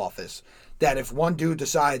Goodell's office that if one dude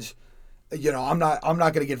decides, I'm not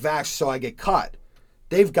going to get vaxxed so I get cut,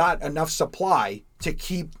 they've got enough supply to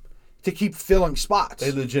keep filling spots.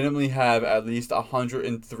 They legitimately have at least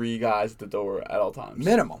 103 guys at the door at all times.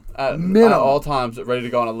 Minimum. At all times, ready to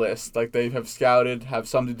go on a list. Like they have scouted, have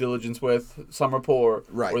some due diligence with, some rapport,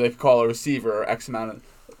 right, where they can call a receiver or X amount of.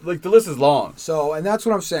 Like the list is long. So, and that's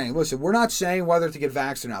what I'm saying. Listen, we're not saying whether to get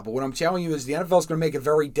vaxxed or not, but what I'm telling you is the NFL is going to make it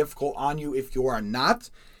very difficult on you if you are not,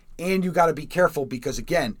 and you got to be careful because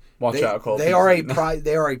again, they are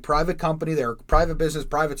a private company, they're a private business,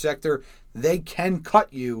 private sector. They can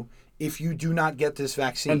cut you if you do not get this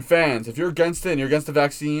vaccine. And fans, if you're against it and you're against the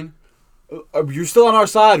vaccine, you're still on our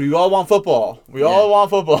side. We all want football. We all want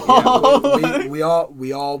football.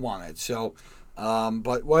 we all want it. So,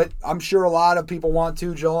 but what I'm sure a lot of people want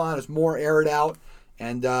to, Jolan, is more air it out.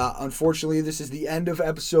 And unfortunately, this is the end of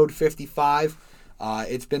episode 55.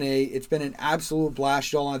 It's been an absolute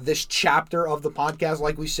blast, Jolan. This chapter of the podcast,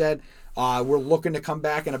 like we said, we're looking to come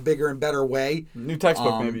back in a bigger and better way. New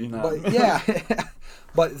textbook, maybe. No. But yeah.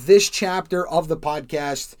 But this chapter of the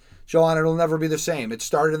podcast, Jolan, it'll never be the same. It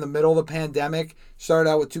started in the middle of the pandemic. Started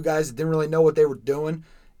out with two guys that didn't really know what they were doing,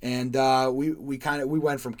 and we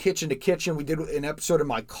went from kitchen to kitchen. We did an episode in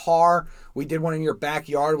my car. We did one in your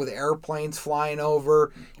backyard with airplanes flying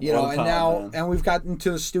over. And we've gotten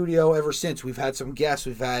to the studio ever since. We've had some guests.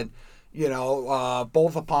 We've had,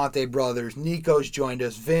 both Aponte brothers. Nico's joined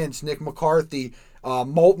us. Vince, Nick McCarthy,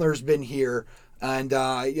 Moltner's been here. And,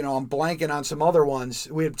 I'm blanking on some other ones.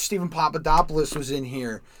 We had Stephen Papadopoulos was in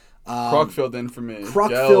here. Kruk filled in for me.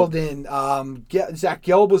 Filled in. Zach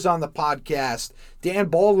Gelb was on the podcast. Dan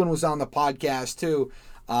Baldwin was on the podcast, too.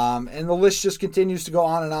 And the list just continues to go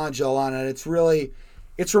on, Jolan. And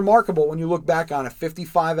it's remarkable when you look back on it.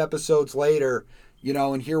 55 episodes later,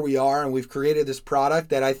 and here we are. And we've created this product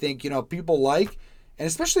that I think, people like. And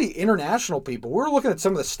especially international people. We're looking at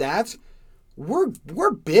some of the stats.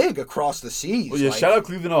 We're big across the seas. Well, yeah, shout out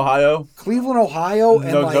Cleveland, Ohio.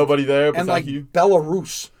 And nobody there, but thank you.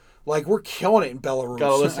 Belarus. We're killing it in Belarus.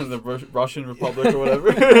 Gotta listen to the Russian Republic or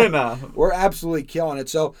whatever. Nah. We're absolutely killing it.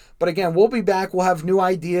 So, but again, we'll be back. We'll have new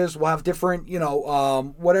ideas. We'll have different,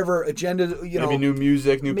 whatever agenda, Maybe new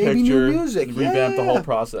music, new picture. Revamp the whole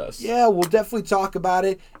process. Yeah, we'll definitely talk about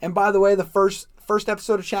it. And by the way, the first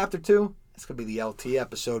episode of Chapter 2, it's going to be the LT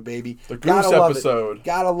episode, baby. The Goose episode.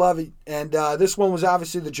 Gotta love it. And this one was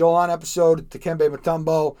obviously the Jolan episode. Dikembe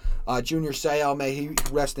Mutombo, Junior Seau, may he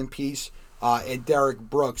rest in peace, and Derek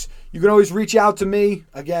Brooks. You can always reach out to me.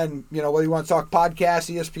 Again, whether you want to talk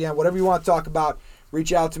podcast, ESPN, whatever you want to talk about,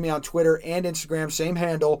 reach out to me on Twitter and Instagram. Same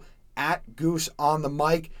handle,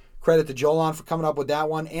 @GooseOnTheMic. Credit to Jolan for coming up with that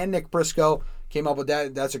one. And Nick Briscoe came up with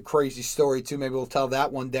that. That's a crazy story, too. Maybe we'll tell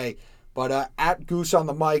that one day. But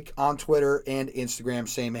 @GooseOnTheMic on Twitter and Instagram,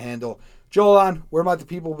 same handle. Jolan, where might the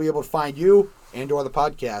people be able to find you and or the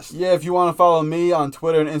podcast? Yeah, if you want to follow me on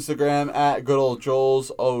Twitter and Instagram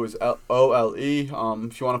 @GoodOldJoels, always OLE.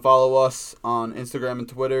 If you want to follow us on Instagram and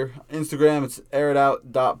Twitter, Instagram it's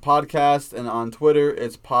airitout.podcast, and on Twitter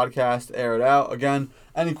it's podcast airitout. Again,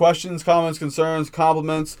 any questions, comments, concerns,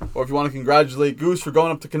 compliments, or if you want to congratulate Goose for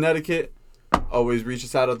going up to Connecticut, always reach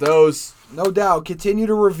us out at those. No doubt. Continue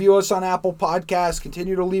to review us on Apple Podcasts.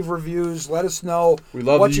 Continue to leave reviews. Let us know we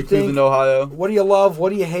love what you think. Cleveland, Ohio. What do you love?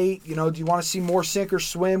 What do you hate? Do you want to see more sink or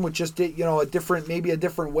swim with just a different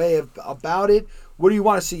way about it? What do you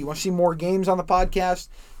want to see? You want to see more games on the podcast?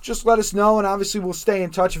 Just let us know, and obviously we'll stay in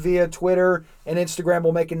touch via Twitter and Instagram.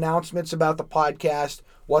 We'll make announcements about the podcast.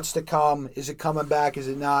 What's to come? Is it coming back? Is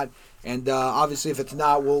it not? And obviously, if it's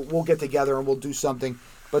not, we'll get together and we'll do something.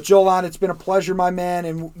 But Jolan, it's been a pleasure, my man,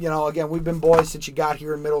 and again, we've been boys since you got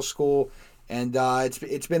here in middle school, and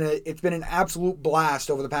it's been an absolute blast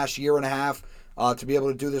over the past year and a half to be able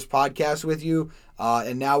to do this podcast with you,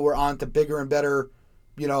 and now we're on to bigger and better,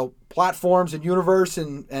 platforms and universe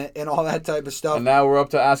and all that type of stuff. And now we're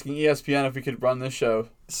up to asking ESPN if we could run this show.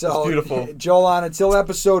 So, it's beautiful, Jolan. Until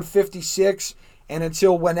episode 56, and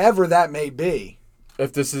until whenever that may be.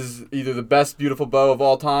 If this is either the best beautiful bow of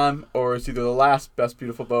all time or it's either the last best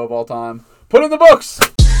beautiful bow of all time, put it in the books!